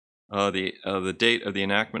 The date of the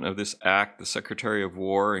enactment of this act, the Secretary of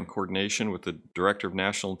War, in coordination with the Director of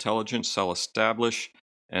National Intelligence, shall establish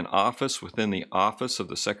an office within the Office of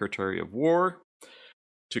the Secretary of War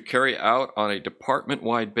to carry out on a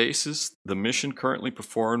department-wide basis the mission currently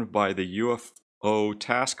performed by the UFO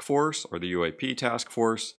Task Force, or the UAP Task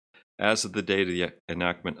Force, as of the date of the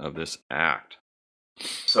enactment of this act.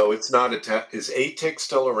 So it's not is ATIC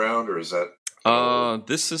still around, or is that?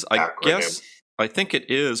 This is, I guess. I think it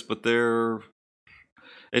is, but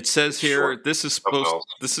it says here this is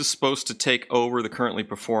supposed to take over the currently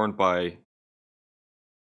performed by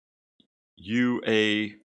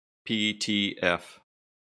UAPTF.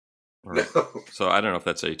 So I don't know if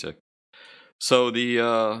that's ATIC. So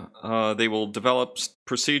they will develop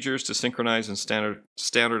procedures to synchronize and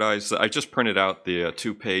standardize. I just printed out the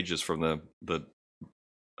 2 pages from the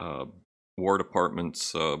War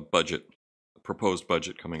Department's budget proposed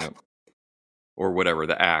budget coming up, or whatever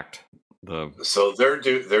the act. So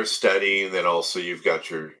they're studying, and also you've got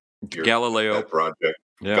your Galileo that project.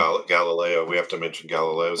 Yeah. Galileo. We have to mention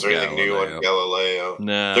Galileo. Is there anything new on Galileo?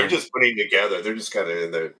 No. They're just putting together. They're just kind of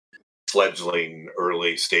in the fledgling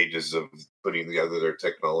early stages of putting together their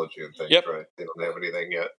technology and things, right? They don't have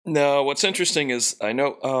anything yet. No, what's interesting is I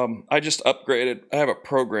know I just upgraded. I have a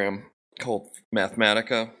program called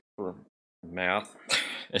Mathematica for math.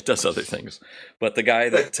 It does other things, but the guy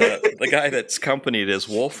that's company it is,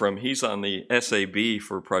 Wolfram, he's on the SAB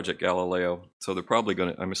for Project Galileo. So they're probably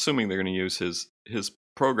going to. I'm assuming they're going to use his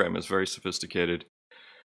program is very sophisticated,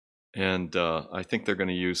 and I think they're going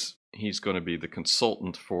to use. He's going to be the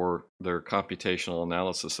consultant for their computational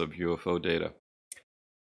analysis of UFO data,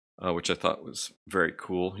 which I thought was very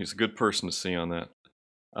cool. He's a good person to see on that.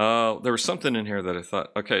 There was something in here that I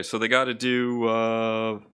thought, okay, so they got to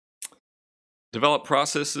do develop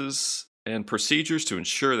processes and procedures to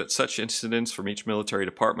ensure that such incidents from each military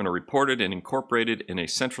department are reported and incorporated in a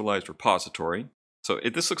centralized repository. So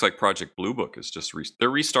this looks like Project Bluebook is just they're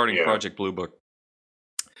restarting Project Bluebook.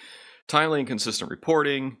 Timely and consistent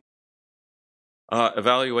reporting.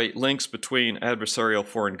 Evaluate links between adversarial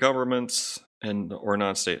foreign governments or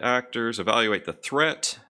non-state actors. Evaluate the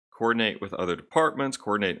threat. Coordinate with other departments.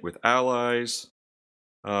 Coordinate with allies.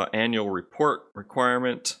 Annual report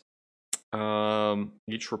requirement.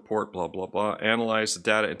 Each report, blah, blah, blah. Analyze the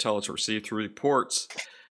data intelligence received through reports.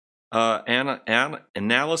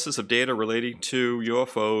 Analysis of data relating to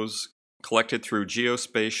UFOs collected through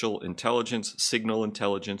geospatial intelligence, signal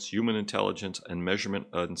intelligence, human intelligence, and measurement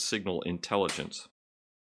and signal intelligence.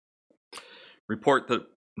 Report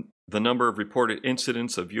the number of reported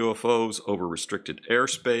incidents of UFOs over restricted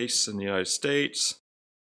airspace in the United States.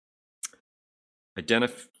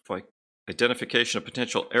 Identification of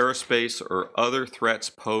potential aerospace or other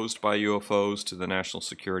threats posed by UFOs to the national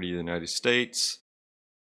security of the United States.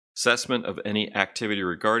 Assessment of any activity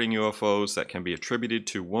regarding UFOs that can be attributed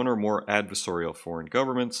to one or more adversarial foreign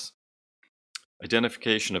governments.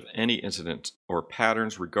 Identification of any incident or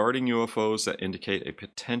patterns regarding UFOs that indicate a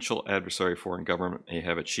potential adversary foreign government may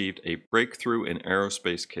have achieved a breakthrough in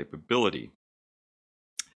aerospace capability.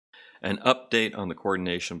 An update on the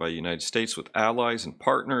coordination by the United States with allies and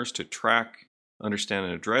partners to track, understand,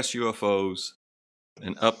 and address UFOs.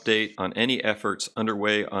 An update on any efforts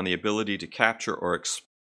underway on the ability to capture or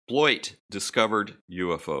exploit discovered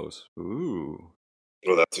UFOs. Ooh.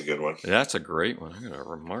 Well, that's a good one. That's a great one. I'm going to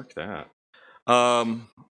remark that.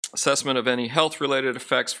 Assessment of any health-related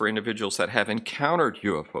effects for individuals that have encountered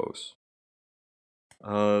UFOs.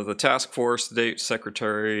 The task force, date,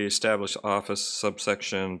 secretary, established office,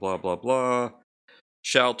 subsection, blah, blah, blah,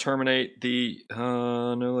 shall terminate the,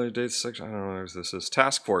 no later date, section, I don't know what this is,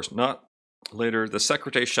 task force, not later, the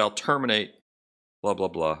secretary shall terminate, blah, blah,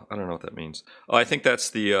 blah. I don't know what that means. Oh, I think that's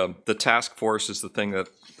the task force is the thing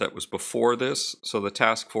that was before this, so the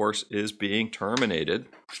task force is being terminated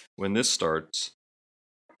when this starts.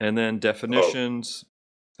 And then definitions,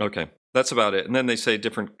 okay. That's about it. And then they say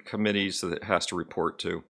different committees that it has to report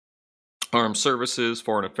to. Armed Services,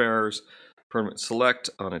 Foreign Affairs, Permanent Select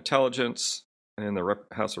on Intelligence, and the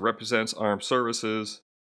House of Representatives, Armed Services,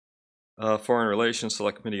 Foreign Relations,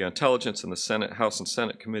 Select Committee on Intelligence, and the Senate, House and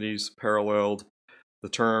Senate committees paralleled. The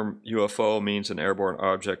term UFO means an airborne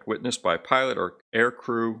object witnessed by a pilot or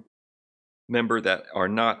aircrew member that are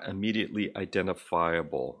not immediately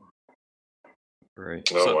identifiable. Right.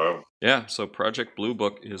 Wow. Yeah, so Project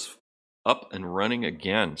Bluebook is up and running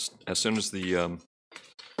again as soon as the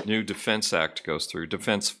new Defense Act goes through,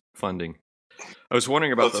 defense funding. I was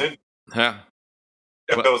wondering about it's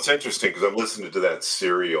interesting because I'm listening to that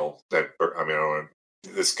serial.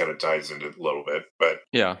 This kind of ties into it a little bit, but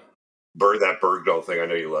yeah, that Bergdahl thing. I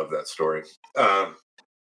know you love that story. Where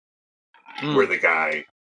the guy,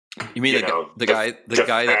 you mean the guy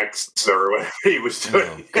that or whatever he was doing.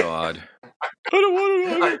 Oh God, I don't want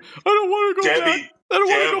to go back. I don't want to go back. I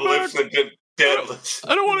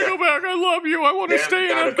don't want to go back. I love you. I want to stay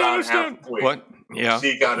in Afghanistan. What? Yeah.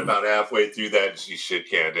 She got about halfway through that and she shit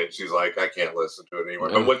canned it. She's like, I can't listen to it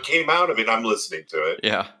anymore. But what came out of it, I'm listening to it.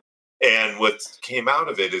 Yeah. And what came out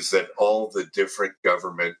of it is that all the different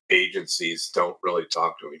government agencies don't really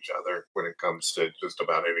talk to each other when it comes to just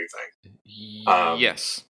about anything.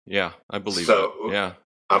 Yes. Yeah, I believe so. Yeah.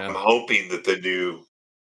 I'm hoping that the new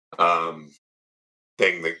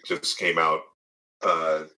thing that just came out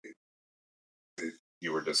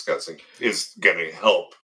you were discussing is going to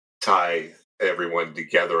help tie everyone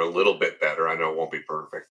together a little bit better. I know it won't be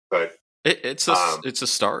perfect, but it's a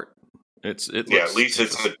start. At least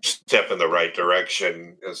it's a step in the right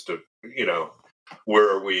direction as to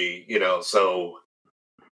where are we? So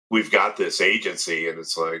we've got this agency, and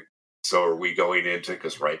it's like, so are we going into,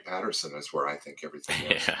 because Wright Patterson is where I think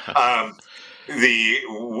everything is. Yeah.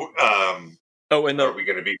 Oh, and Are we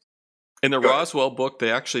going to be? in the Go ahead. Roswell book, they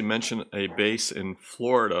actually mention a base in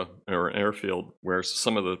Florida, or an airfield, where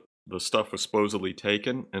some of the stuff was supposedly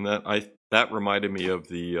taken, and that reminded me of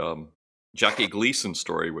the Jackie Gleason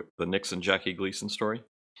story, with the Nixon Jackie Gleason story.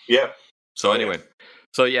 Yeah. So anyway,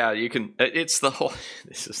 so yeah, you can. It's the whole.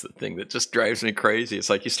 This is the thing that just drives me crazy. It's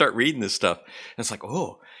like you start reading this stuff, and it's like,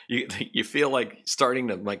 oh, you feel like starting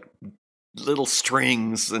to like little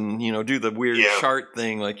strings and do the weird chart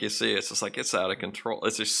thing like you see. It's just like it's out of control.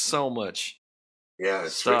 There's just so much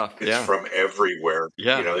stuff. It's from everywhere.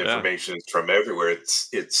 Yeah, information is from everywhere.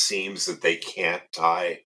 It seems that they can't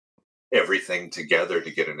tie everything together to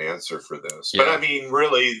get an answer for this. But I mean,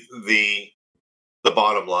 really, the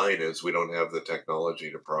bottom line is we don't have the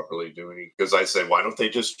technology to properly do any. Because I said, why don't they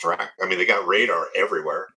just track? I mean, they got radar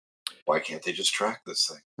everywhere. Why can't they just track this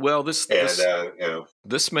thing? Well, this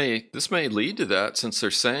may lead to that, since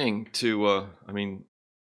they're saying to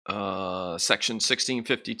Section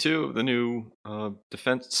 1652 of the new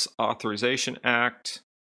Defense Authorization Act,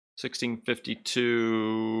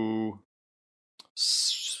 1652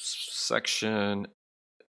 Section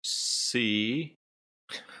C,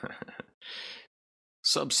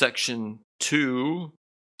 subsection 2,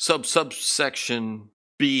 subsection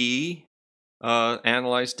B.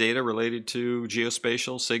 Analyze data related to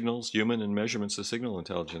geospatial signals, human and measurements of signal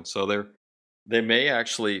intelligence. So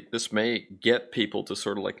this may get people to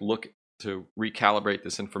sort of like look to recalibrate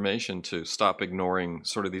this information to stop ignoring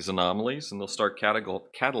sort of these anomalies, and they'll start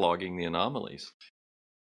cataloging the anomalies.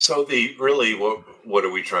 So what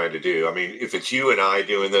are we trying to do? I mean, if it's you and I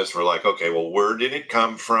doing this, we're like, okay, well, where did it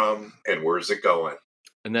come from and where's it going?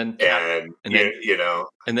 And then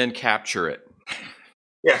capture it.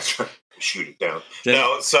 Yeah. Shoot it down.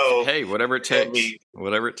 So hey, whatever it takes.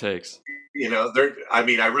 Whatever it takes.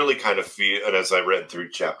 I really kind of feel, and as I read through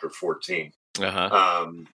chapter 14,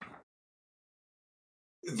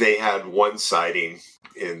 they had one sighting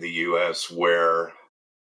in the U.S. where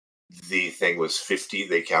the thing was 50.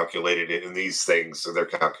 They calculated it, and these things, their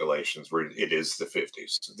calculations were, it is the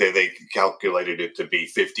 50s. They calculated it to be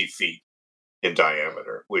 50 feet in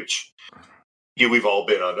diameter, which we've all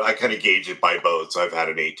been on. I kind of gauge it by boats. I've had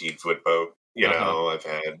an 18-foot boat. I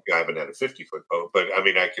haven't had a 50-foot boat, but I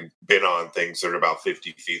mean, I can been on things that are about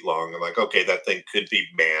 50 feet long. I'm like, okay, that thing could be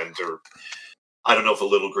manned, or I don't know if a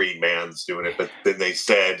little green man's doing it, but then they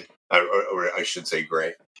said, or I should say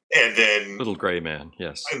gray. And then little gray man,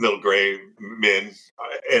 yes. Little gray men.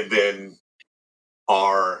 And then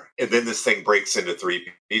this thing breaks into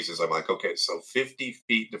 3 pieces. I'm like, okay, so 50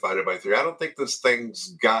 feet divided by 3. I don't think this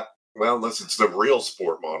thing's got, well, unless it's the real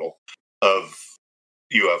sport model of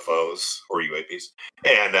UFOs or UAPs.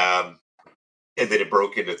 And then it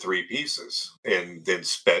broke into 3 pieces, and then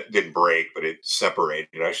didn't break, but it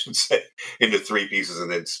separated, I should say, into 3 pieces and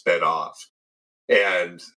then sped off.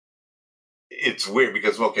 And it's weird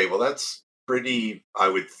because, okay, well, that's pretty, I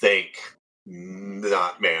would think,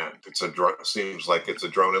 not manned. It's a drone. Seems like it's a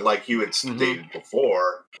drone. And like you had stated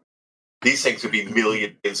before, these things could be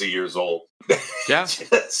millions of years old. Yeah.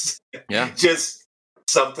 Just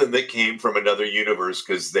something that came from another universe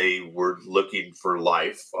because they were looking for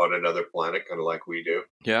life on another planet, kind of like we do.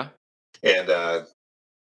 Yeah. And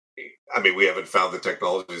we haven't found the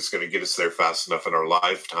technology that's going to get us there fast enough in our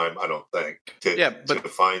lifetime, I don't think, to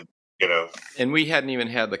find, And we hadn't even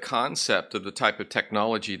had the concept of the type of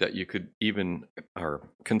technology that you could even or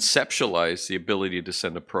conceptualize the ability to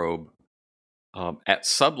send a probe at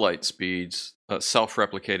sublight speeds, a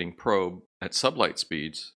self-replicating probe at sublight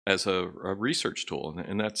speeds as a research tool.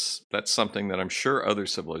 And that's something that I'm sure other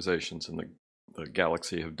civilizations in the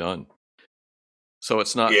galaxy have done. So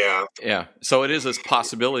it's not, so it is a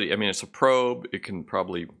possibility. I mean, it's a probe. It can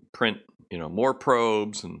probably print, more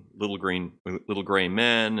probes and little gray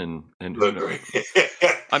men and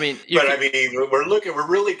I mean, we're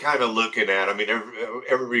really kind of looking at, I mean,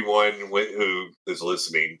 everyone who is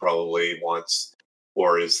listening probably wants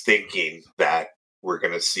or is thinking that we're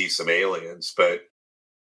going to see some aliens, but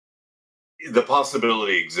the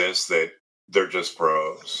possibility exists that they're just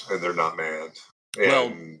probes and they're not manned.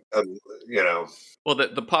 And, well,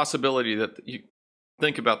 the possibility that you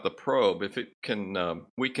think about the probe, if it can,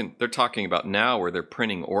 they're talking about now where they're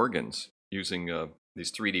printing organs using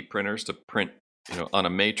these 3D printers to print, on a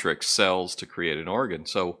matrix cells to create an organ.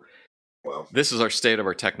 So this is our state of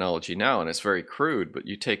our technology now, and it's very crude, but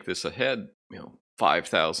you take this ahead,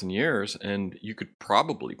 5,000 years, and you could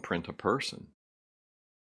probably print a person.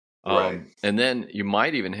 Right. And then you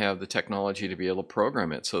might even have the technology to be able to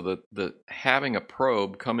program it so that having a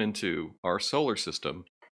probe come into our solar system,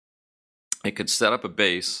 it could set up a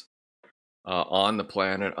base on the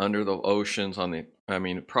planet, under the oceans,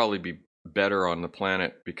 it'd probably be better on the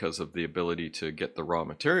planet because of the ability to get the raw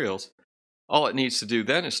materials. All it needs to do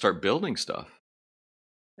then is start building stuff.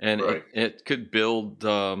 And Right. it could build,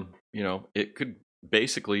 it could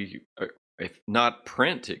basically, if not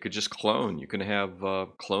print, it could just clone. You can have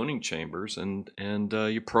cloning chambers, and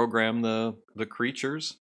you program the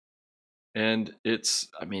creatures. And there's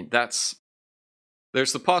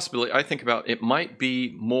the possibility, I think about, it might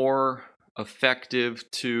be more effective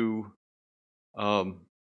to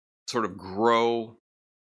sort of grow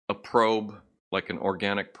a probe, like an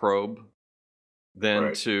organic probe, than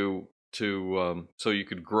Right. so you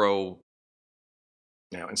could grow,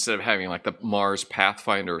 instead of having like the Mars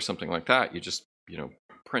Pathfinder or something like that, you just,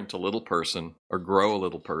 print a little person or grow a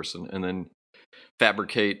little person and then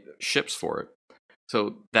fabricate ships for it.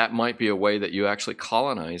 So that might be a way that you actually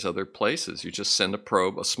colonize other places. You just send a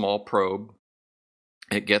probe, a small probe,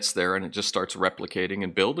 it gets there and it just starts replicating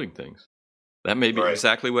and building things. That may be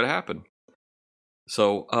exactly what happened.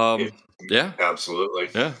 So, yeah, absolutely.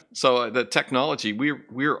 Yeah. So the technology,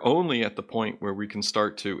 we're only at the point where we can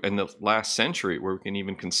start to, in the last century, where we can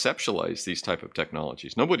even conceptualize these type of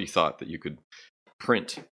technologies. Nobody thought that you could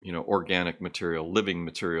print, organic material, living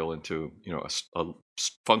material into, a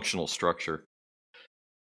functional structure,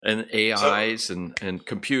 and AIs and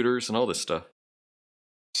computers and all this stuff.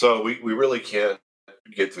 So we really can't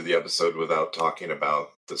get through the episode without talking about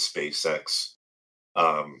the SpaceX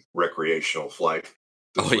recreational flight.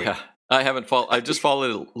 Oh yeah, I haven't followed. I just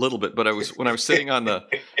followed it a little bit, but when I was sitting on the.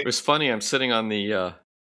 It was funny. I'm sitting on the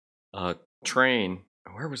train.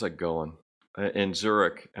 Where was I going? In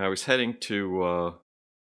Zurich. I was heading to.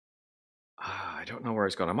 I don't know where I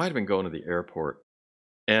was going. I might have been going to the airport,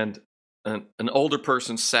 and an older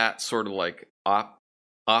person sat sort of like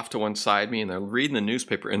off to one side of me, and they're reading the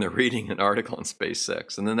newspaper, and they're reading an article on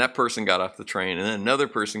SpaceX. And then that person got off the train, and then another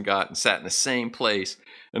person got and sat in the same place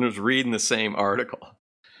and was reading the same article.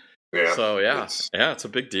 Yeah. So it's a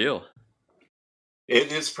big deal.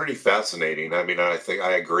 It is pretty fascinating. I mean, I think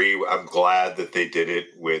I agree. I'm glad that they did it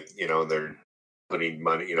with, they're putting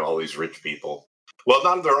money, all these rich people. Well,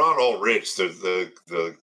 they're not all rich.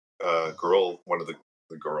 The girl, one of the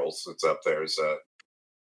girls that's up there is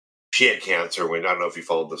she had cancer. I don't know if you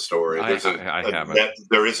followed the story. I haven't.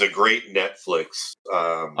 There is a great Netflix.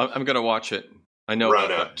 I'm going to watch it. I know.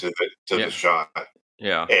 Run up to the shot.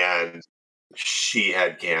 Yeah. And she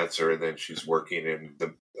had cancer, and then she's working in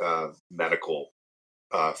the medical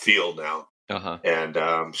field now. Uh-huh.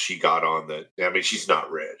 And she got on she's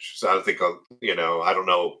not rich, so I think I don't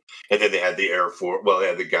know. And then they had the Air Force. Well, they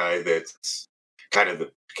had the guy that's kind of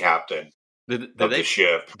the captain of the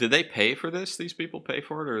ship. Did they pay for this? These people pay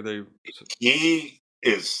for it, or are they?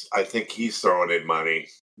 I think he's throwing in money.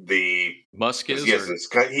 The Musk is. Yes,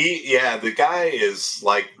 the guy is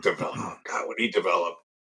like developed. Oh God, what he developed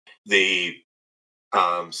the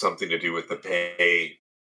something to do with the pay.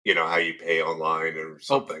 How you pay online or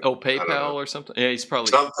something. Oh, PayPal or something? Yeah, he's probably...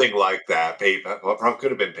 Something like that. PayPal. Well, probably could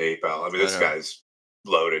have been PayPal. I mean, this guy's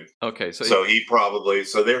loaded. Okay, so he probably...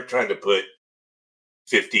 So they're trying to put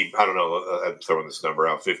 50... I don't know. I'm throwing this number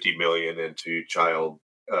out. 50 million into child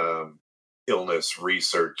illness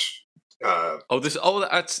research. So this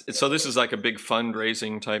is like a big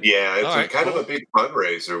fundraising type... Yeah, it's kind of a big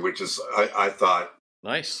fundraiser, which is, I thought...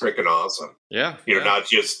 Nice. Freaking awesome. Yeah. Not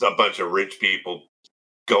just a bunch of rich people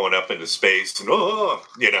going up into space and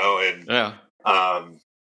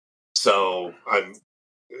so I'm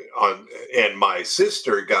on, and my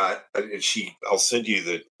sister got, and I'll send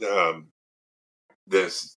you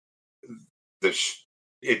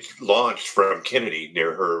it launched from Kennedy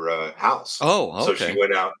near her house. Oh, okay. So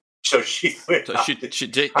she went out.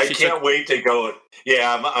 I can't wait to go.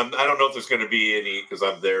 Yeah, I don't know if there's going to be any, because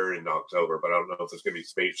I'm there in October, but I don't know if there's going to be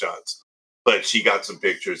space shots. But she got some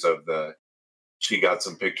pictures of the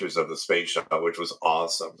space shuttle, which was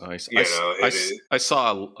awesome. Nice. I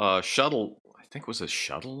saw a shuttle. I think it was a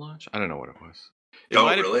shuttle launch. I don't know what it was.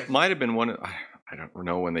 It might have been one. I don't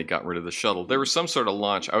know when they got rid of the shuttle. There was some sort of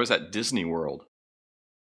launch. I was at Disney World,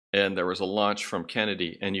 and there was a launch from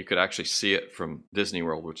Kennedy, and you could actually see it from Disney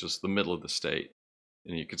World, which is the middle of the state,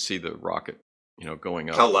 and you could see the rocket, going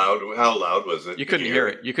up. How loud was it? You couldn't hear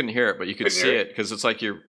it. You couldn't hear it, but you could see it, because it's like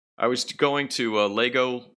I was going to a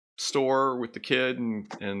Lego store with the kid and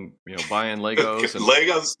buying Legos. And,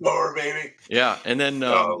 Lego store, baby. Yeah, and then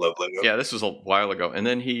I love Lego. Yeah, this was a while ago. And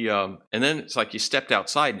then and then it's like you stepped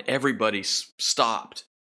outside and everybody stopped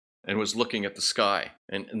and was looking at the sky.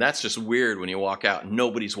 And that's just weird when you walk out and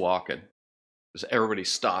nobody's walking. Because everybody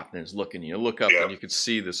stopped and is looking. You look up and you could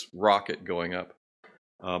see this rocket going up.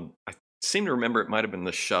 I seem to remember it might have been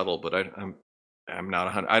the shuttle, but I'm not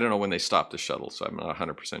 100. I don't know when they stopped the shuttle, so I'm not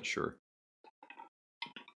 100% sure.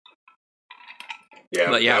 Yeah,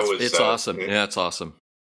 but yeah, it's awesome. Yeah, it's awesome.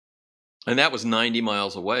 And that was 90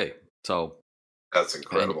 miles away. So that's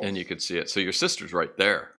incredible. And you could see it. So your sister's right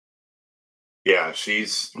there. Yeah,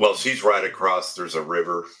 she's right across. There's a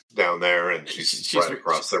river down there, and she's right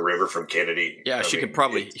across the river from Kennedy. Yeah, she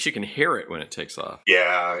can hear it when it takes off.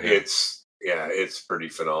 Yeah, it's pretty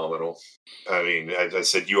phenomenal. I mean, as I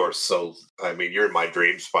said, you're in my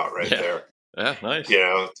dream spot right there. Yeah, nice. You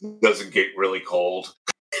know, it doesn't get really cold.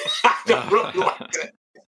 I don't really like it.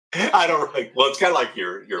 I don't really. Well, it's kind of like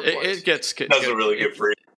your place. It doesn't really get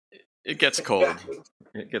free. It gets cold.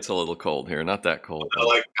 It gets a little cold here. Not that cold. I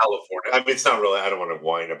like California. I mean, it's not really. I don't want to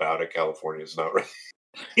whine about it. California is not really.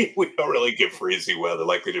 We don't really get freezing weather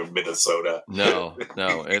like we do in Minnesota. No,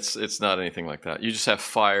 it's not anything like that. You just have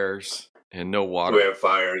fires and no water. We have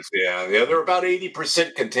fires. Yeah. They're about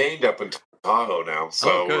 80% contained up in Tahoe now,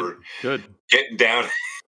 so we're getting down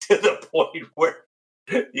to the point where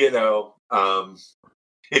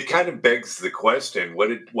it kind of begs the question: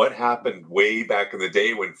 what happened way back in the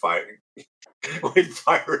day when fires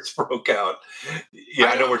broke out? Yeah,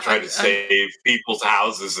 I know we're trying to save people's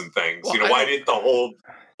houses and things. Well, why didn't the whole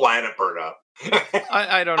planet burn up?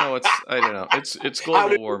 I don't know. I don't know. It's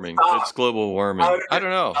global warming. It's global warming. I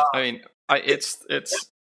don't know. I mean, things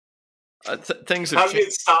have changed. How did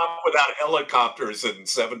it stop without helicopters and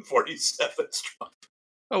 747s?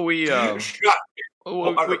 Oh,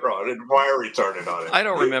 water on it, wire retardant on it. I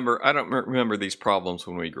don't remember these problems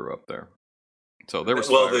when we grew up there. So there was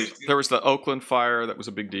there was the Oakland fire that was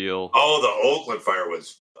a big deal. Oh, the Oakland fire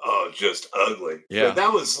was just ugly. Yeah, but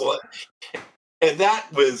that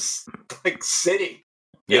was like city,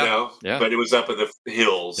 you know. Yeah. But it was up in the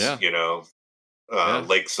hills,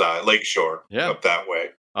 lakeshore, up that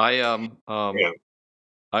way.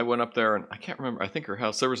 I went up there and I can't remember. I think her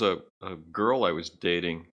house. There was a girl I was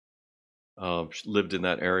dating. She lived in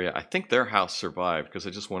that area. I think their house survived because I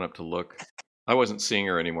just went up to look. I wasn't seeing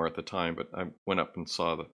her anymore at the time, but I went up and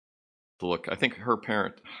saw the look. I think her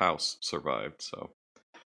parent house survived. So,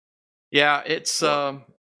 yeah, it's. I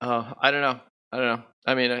don't know.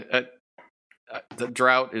 I mean, the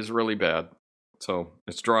drought is really bad. So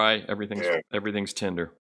it's dry. Everything's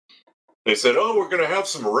tender. They said, "Oh, we're going to have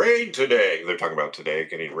some rain today." They're talking about today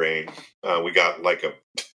getting rain. We got like a.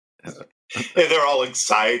 And they're all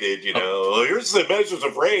excited, Here's the measures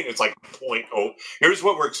of rain. It's like 0.0. Here's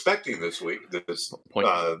what we're expecting this week. This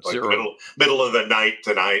middle of the night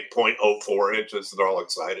tonight, 0.04 inches. They're all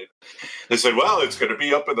excited. They said, "Well, it's going to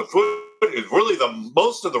be up in the really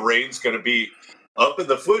most of the rain's going to be up in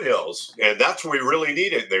the foothills, and that's where we really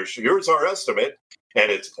need it." Here's our estimate, and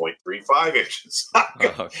it's 0.35 inches.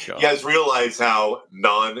 You guys realize how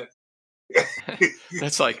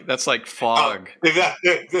That's like fog.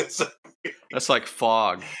 That's like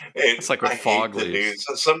fog. It's like with fog leaves.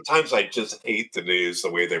 Sometimes I just hate the news,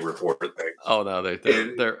 the way they report things. Oh no,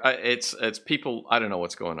 it's people. I don't know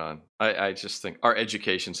what's going on. I just think our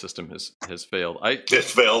education system has failed.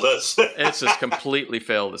 It's failed us. It's just completely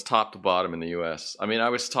failed us, top to bottom in the U.S. I mean, I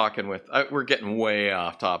was talking with. We're getting way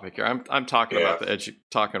off topic here. I'm talking about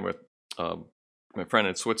talking with my friend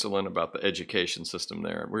in Switzerland about the education system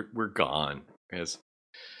there. We're gone because.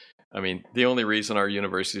 I mean, the only reason our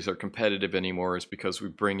universities are competitive anymore is because we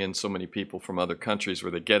bring in so many people from other countries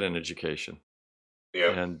where they get an education.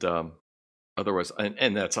 Yeah. And otherwise,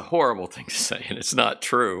 and that's a horrible thing to say, and it's not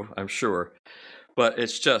true, I'm sure. But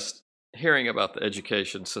it's just hearing about the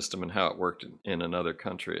education system and how it worked in another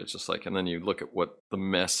country. It's just like, and then you look at what the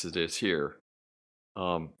mess it is here.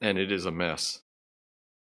 And it is a mess.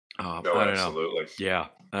 I don't absolutely. know. Yeah.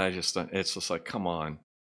 It's just like, come on.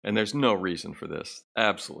 And there's no reason for this.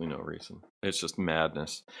 Absolutely no reason. It's just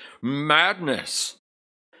madness. Madness.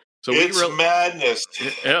 So madness.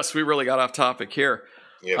 Yes, we really got off topic here.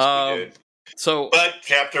 Yes, we did. But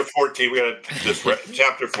chapter 14, we got this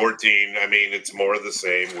chapter 14. I mean, it's more of the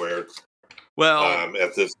same. Where,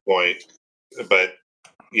 at this point, but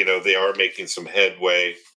they are making some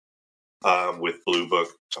headway with Bluebook.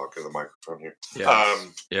 Talking to the microphone here. Yes,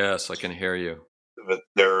 yes, I can hear you. But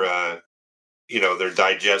they're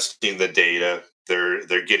digesting the data.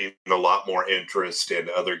 They're getting a lot more interest in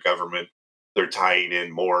other government. They're tying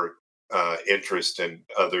in more interest in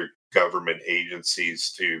other government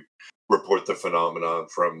agencies to report the phenomenon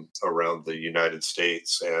from around the United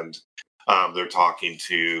States. And they're talking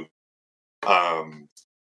to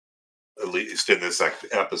at least in this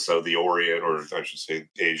episode, the Orient, or I should say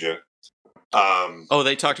Asia.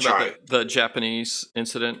 They talked about the Japanese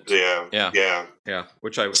incident. Yeah.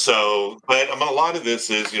 Which I was. So, but a lot of this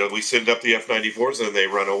is, we send up the F-94s and they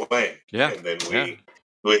run away. Yeah. And then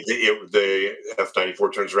the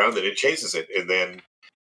F-94 turns around and it chases it, and then.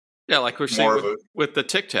 Yeah, like we're seeing with the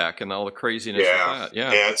Tic Tac and all the craziness with that.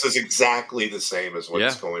 Yeah, it's just exactly the same as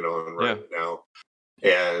what's going on right now.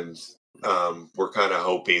 And we're kind of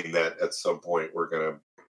hoping that at some point we're going to,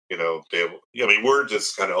 be able, we're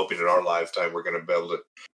just kind of hoping in our lifetime we're going to be able to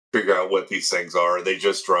figure out what these things are. Are they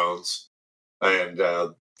just drones? And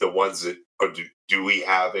the ones that, or do we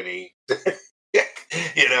have any,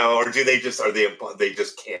 or do they just, they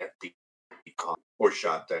just can't be caught or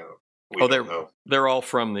shot down? They're all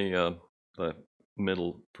from the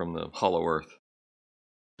middle, from the Hollow Earth.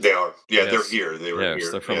 They are. Yeah, they're here. They were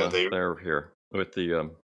here. They're here with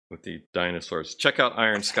the dinosaurs. Check out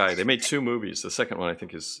Iron Sky. They made 2 movies. The second one I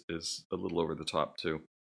think is a little over the top too.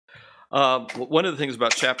 One of the things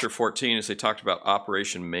about Chapter 14 is they talked about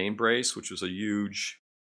Operation Mainbrace, which was a huge,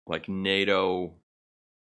 like, NATO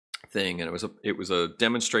thing, and it was a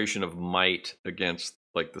demonstration of might against,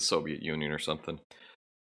 like, the Soviet Union or something.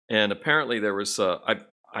 And apparently there was, I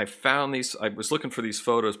found these, I was looking for these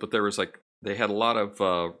photos, but there was they had a lot of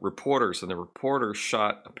reporters, and the reporters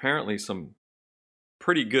shot apparently some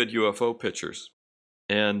pretty good UFO pictures.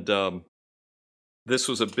 And this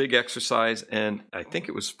was a big exercise, and I think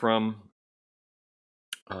it was from,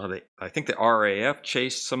 I think the RAF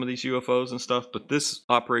chased some of these UFOs and stuff, but this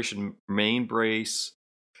Operation Mainbrace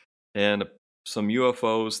and some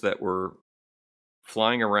UFOs that were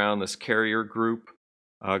flying around, this carrier group,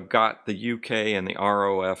 got the UK and the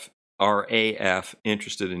RAF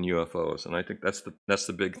interested in UFOs, and I think that's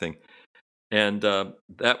the big thing. And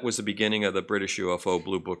that was the beginning of the British UFO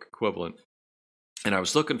Blue Book equivalent. And I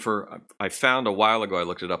was looking I found a while ago, I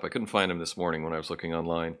looked it up. I couldn't find them this morning when I was looking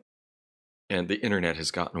online. And the internet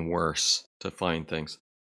has gotten worse to find things,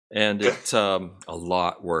 and it's a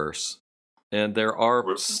lot worse. And there are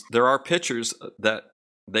pictures that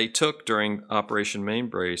they took during Operation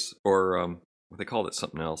Mainbrace, or they called it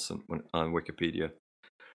something else on Wikipedia.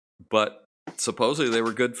 But supposedly they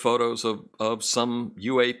were good photos of some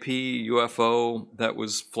UFO that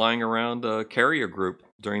was flying around a carrier group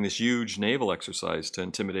during this huge naval exercise to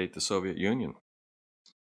intimidate the Soviet Union.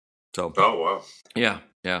 So, oh wow, yeah,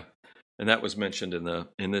 and that was mentioned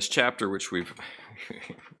in this chapter, which we've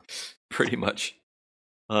pretty much.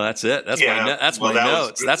 That's it. That's my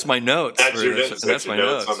notes. That's my notes. That's my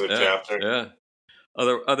notes on the chapter. Yeah.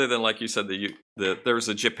 Other than, like you said, there was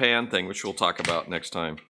a Japan thing, which we'll talk about next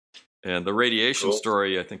time, and the radiation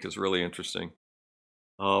story I think is really interesting.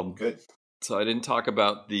 Good. So I didn't talk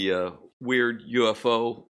about the weird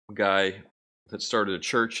UFO guy that started a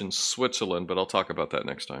church in Switzerland, but I'll talk about that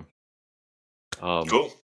next time.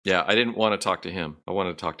 Cool. Yeah, I didn't want to talk to him. I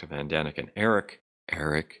wanted to talk to Van Daniken. Eric,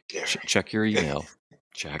 check your email.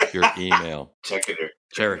 Check your email. Check it,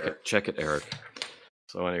 Eric. Check it, Eric.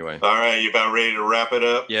 So anyway. All right, you about ready to wrap it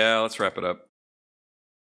up? Yeah, let's wrap it up.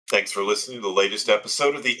 Thanks for listening to the latest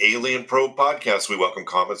episode of the Alien Probe Podcast. We welcome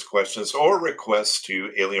comments, questions, or requests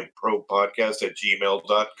to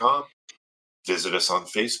alienprobepodcast@gmail.com. Visit us on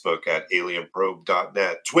Facebook at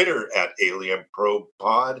alienprobe.net, Twitter at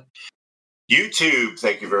alienprobepod, YouTube.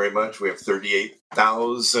 Thank you very much. We have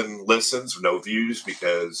 38,000 listens, no views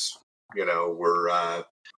because, we're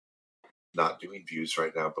not doing views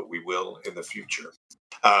right now, but we will in the future.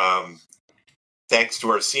 Thanks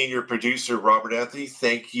to our senior producer, Robert Anthony.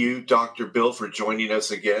 Thank you, Dr. Bill, for joining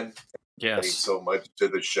us again. Yes. Adding so much to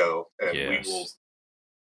the show. And we will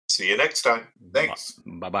see you next time. Thanks.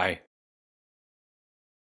 Bye-bye.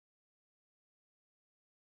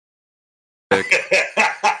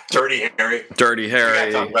 Dirty Harry. Dirty Harry.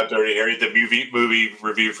 We gotta talk about Dirty Harry, the movie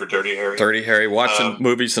review for Dirty Harry. Dirty Harry, watching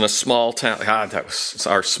movies in a small town. God, that was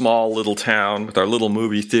our small little town with our little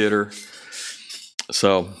movie theater.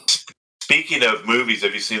 So, speaking of movies,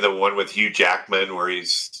 have you seen the one with Hugh Jackman where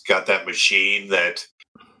he's got that machine that?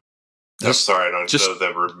 Just come out. It's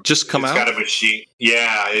got a machine.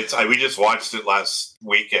 Yeah, we just watched it last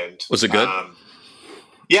weekend. Was it good?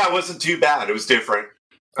 Yeah, it wasn't too bad. It was different.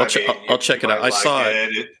 I'll check it out. I saw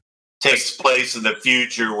it. It takes place in the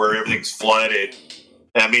future where everything's flooded.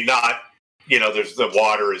 I mean, there's the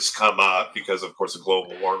water has come up because, of course, of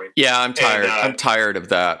global warming. Yeah, I'm tired. I'm tired of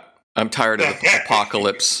that. I'm tired of the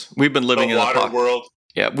apocalypse. We've been living in the water world.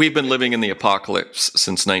 Yeah, we've been living in the apocalypse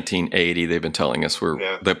since 1980. They've been telling us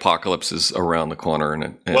the apocalypse is around the corner.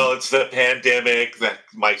 And well, it's the pandemic that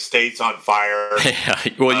my state's on fire. Yeah,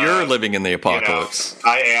 well, you're living in the apocalypse.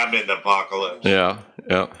 I am in the apocalypse. Yeah,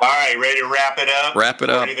 Yeah. All right, ready to wrap it up? Wrap it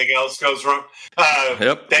up. Anything else goes wrong?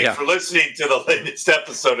 Yep. Thanks for listening to the latest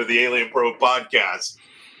episode of the Alien Probe Podcast.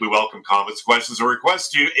 We welcome comments, questions, or requests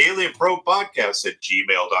to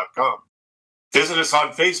alienprobepodcast@gmail.com. Visit us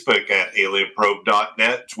on Facebook at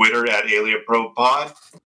alienprobe.net, Twitter at alienprobepod.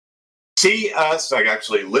 See us,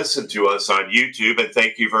 actually listen to us on YouTube, and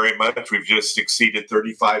thank you very much. We've just exceeded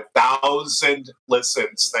 35,000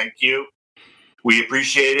 listens. Thank you. We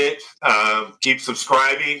appreciate it. Keep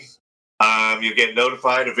subscribing. You'll get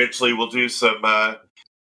notified. Eventually, we'll do some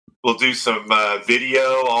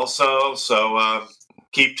video also. So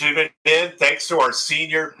keep tuning in. Thanks to our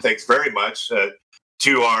senior. Thanks very much to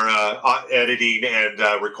our editing and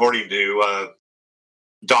recording to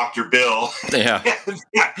Dr. Bill. Yeah.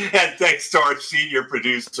 And thanks to our senior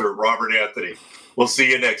producer, Robert Anthony. We'll see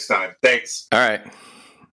you next time. Thanks. All right.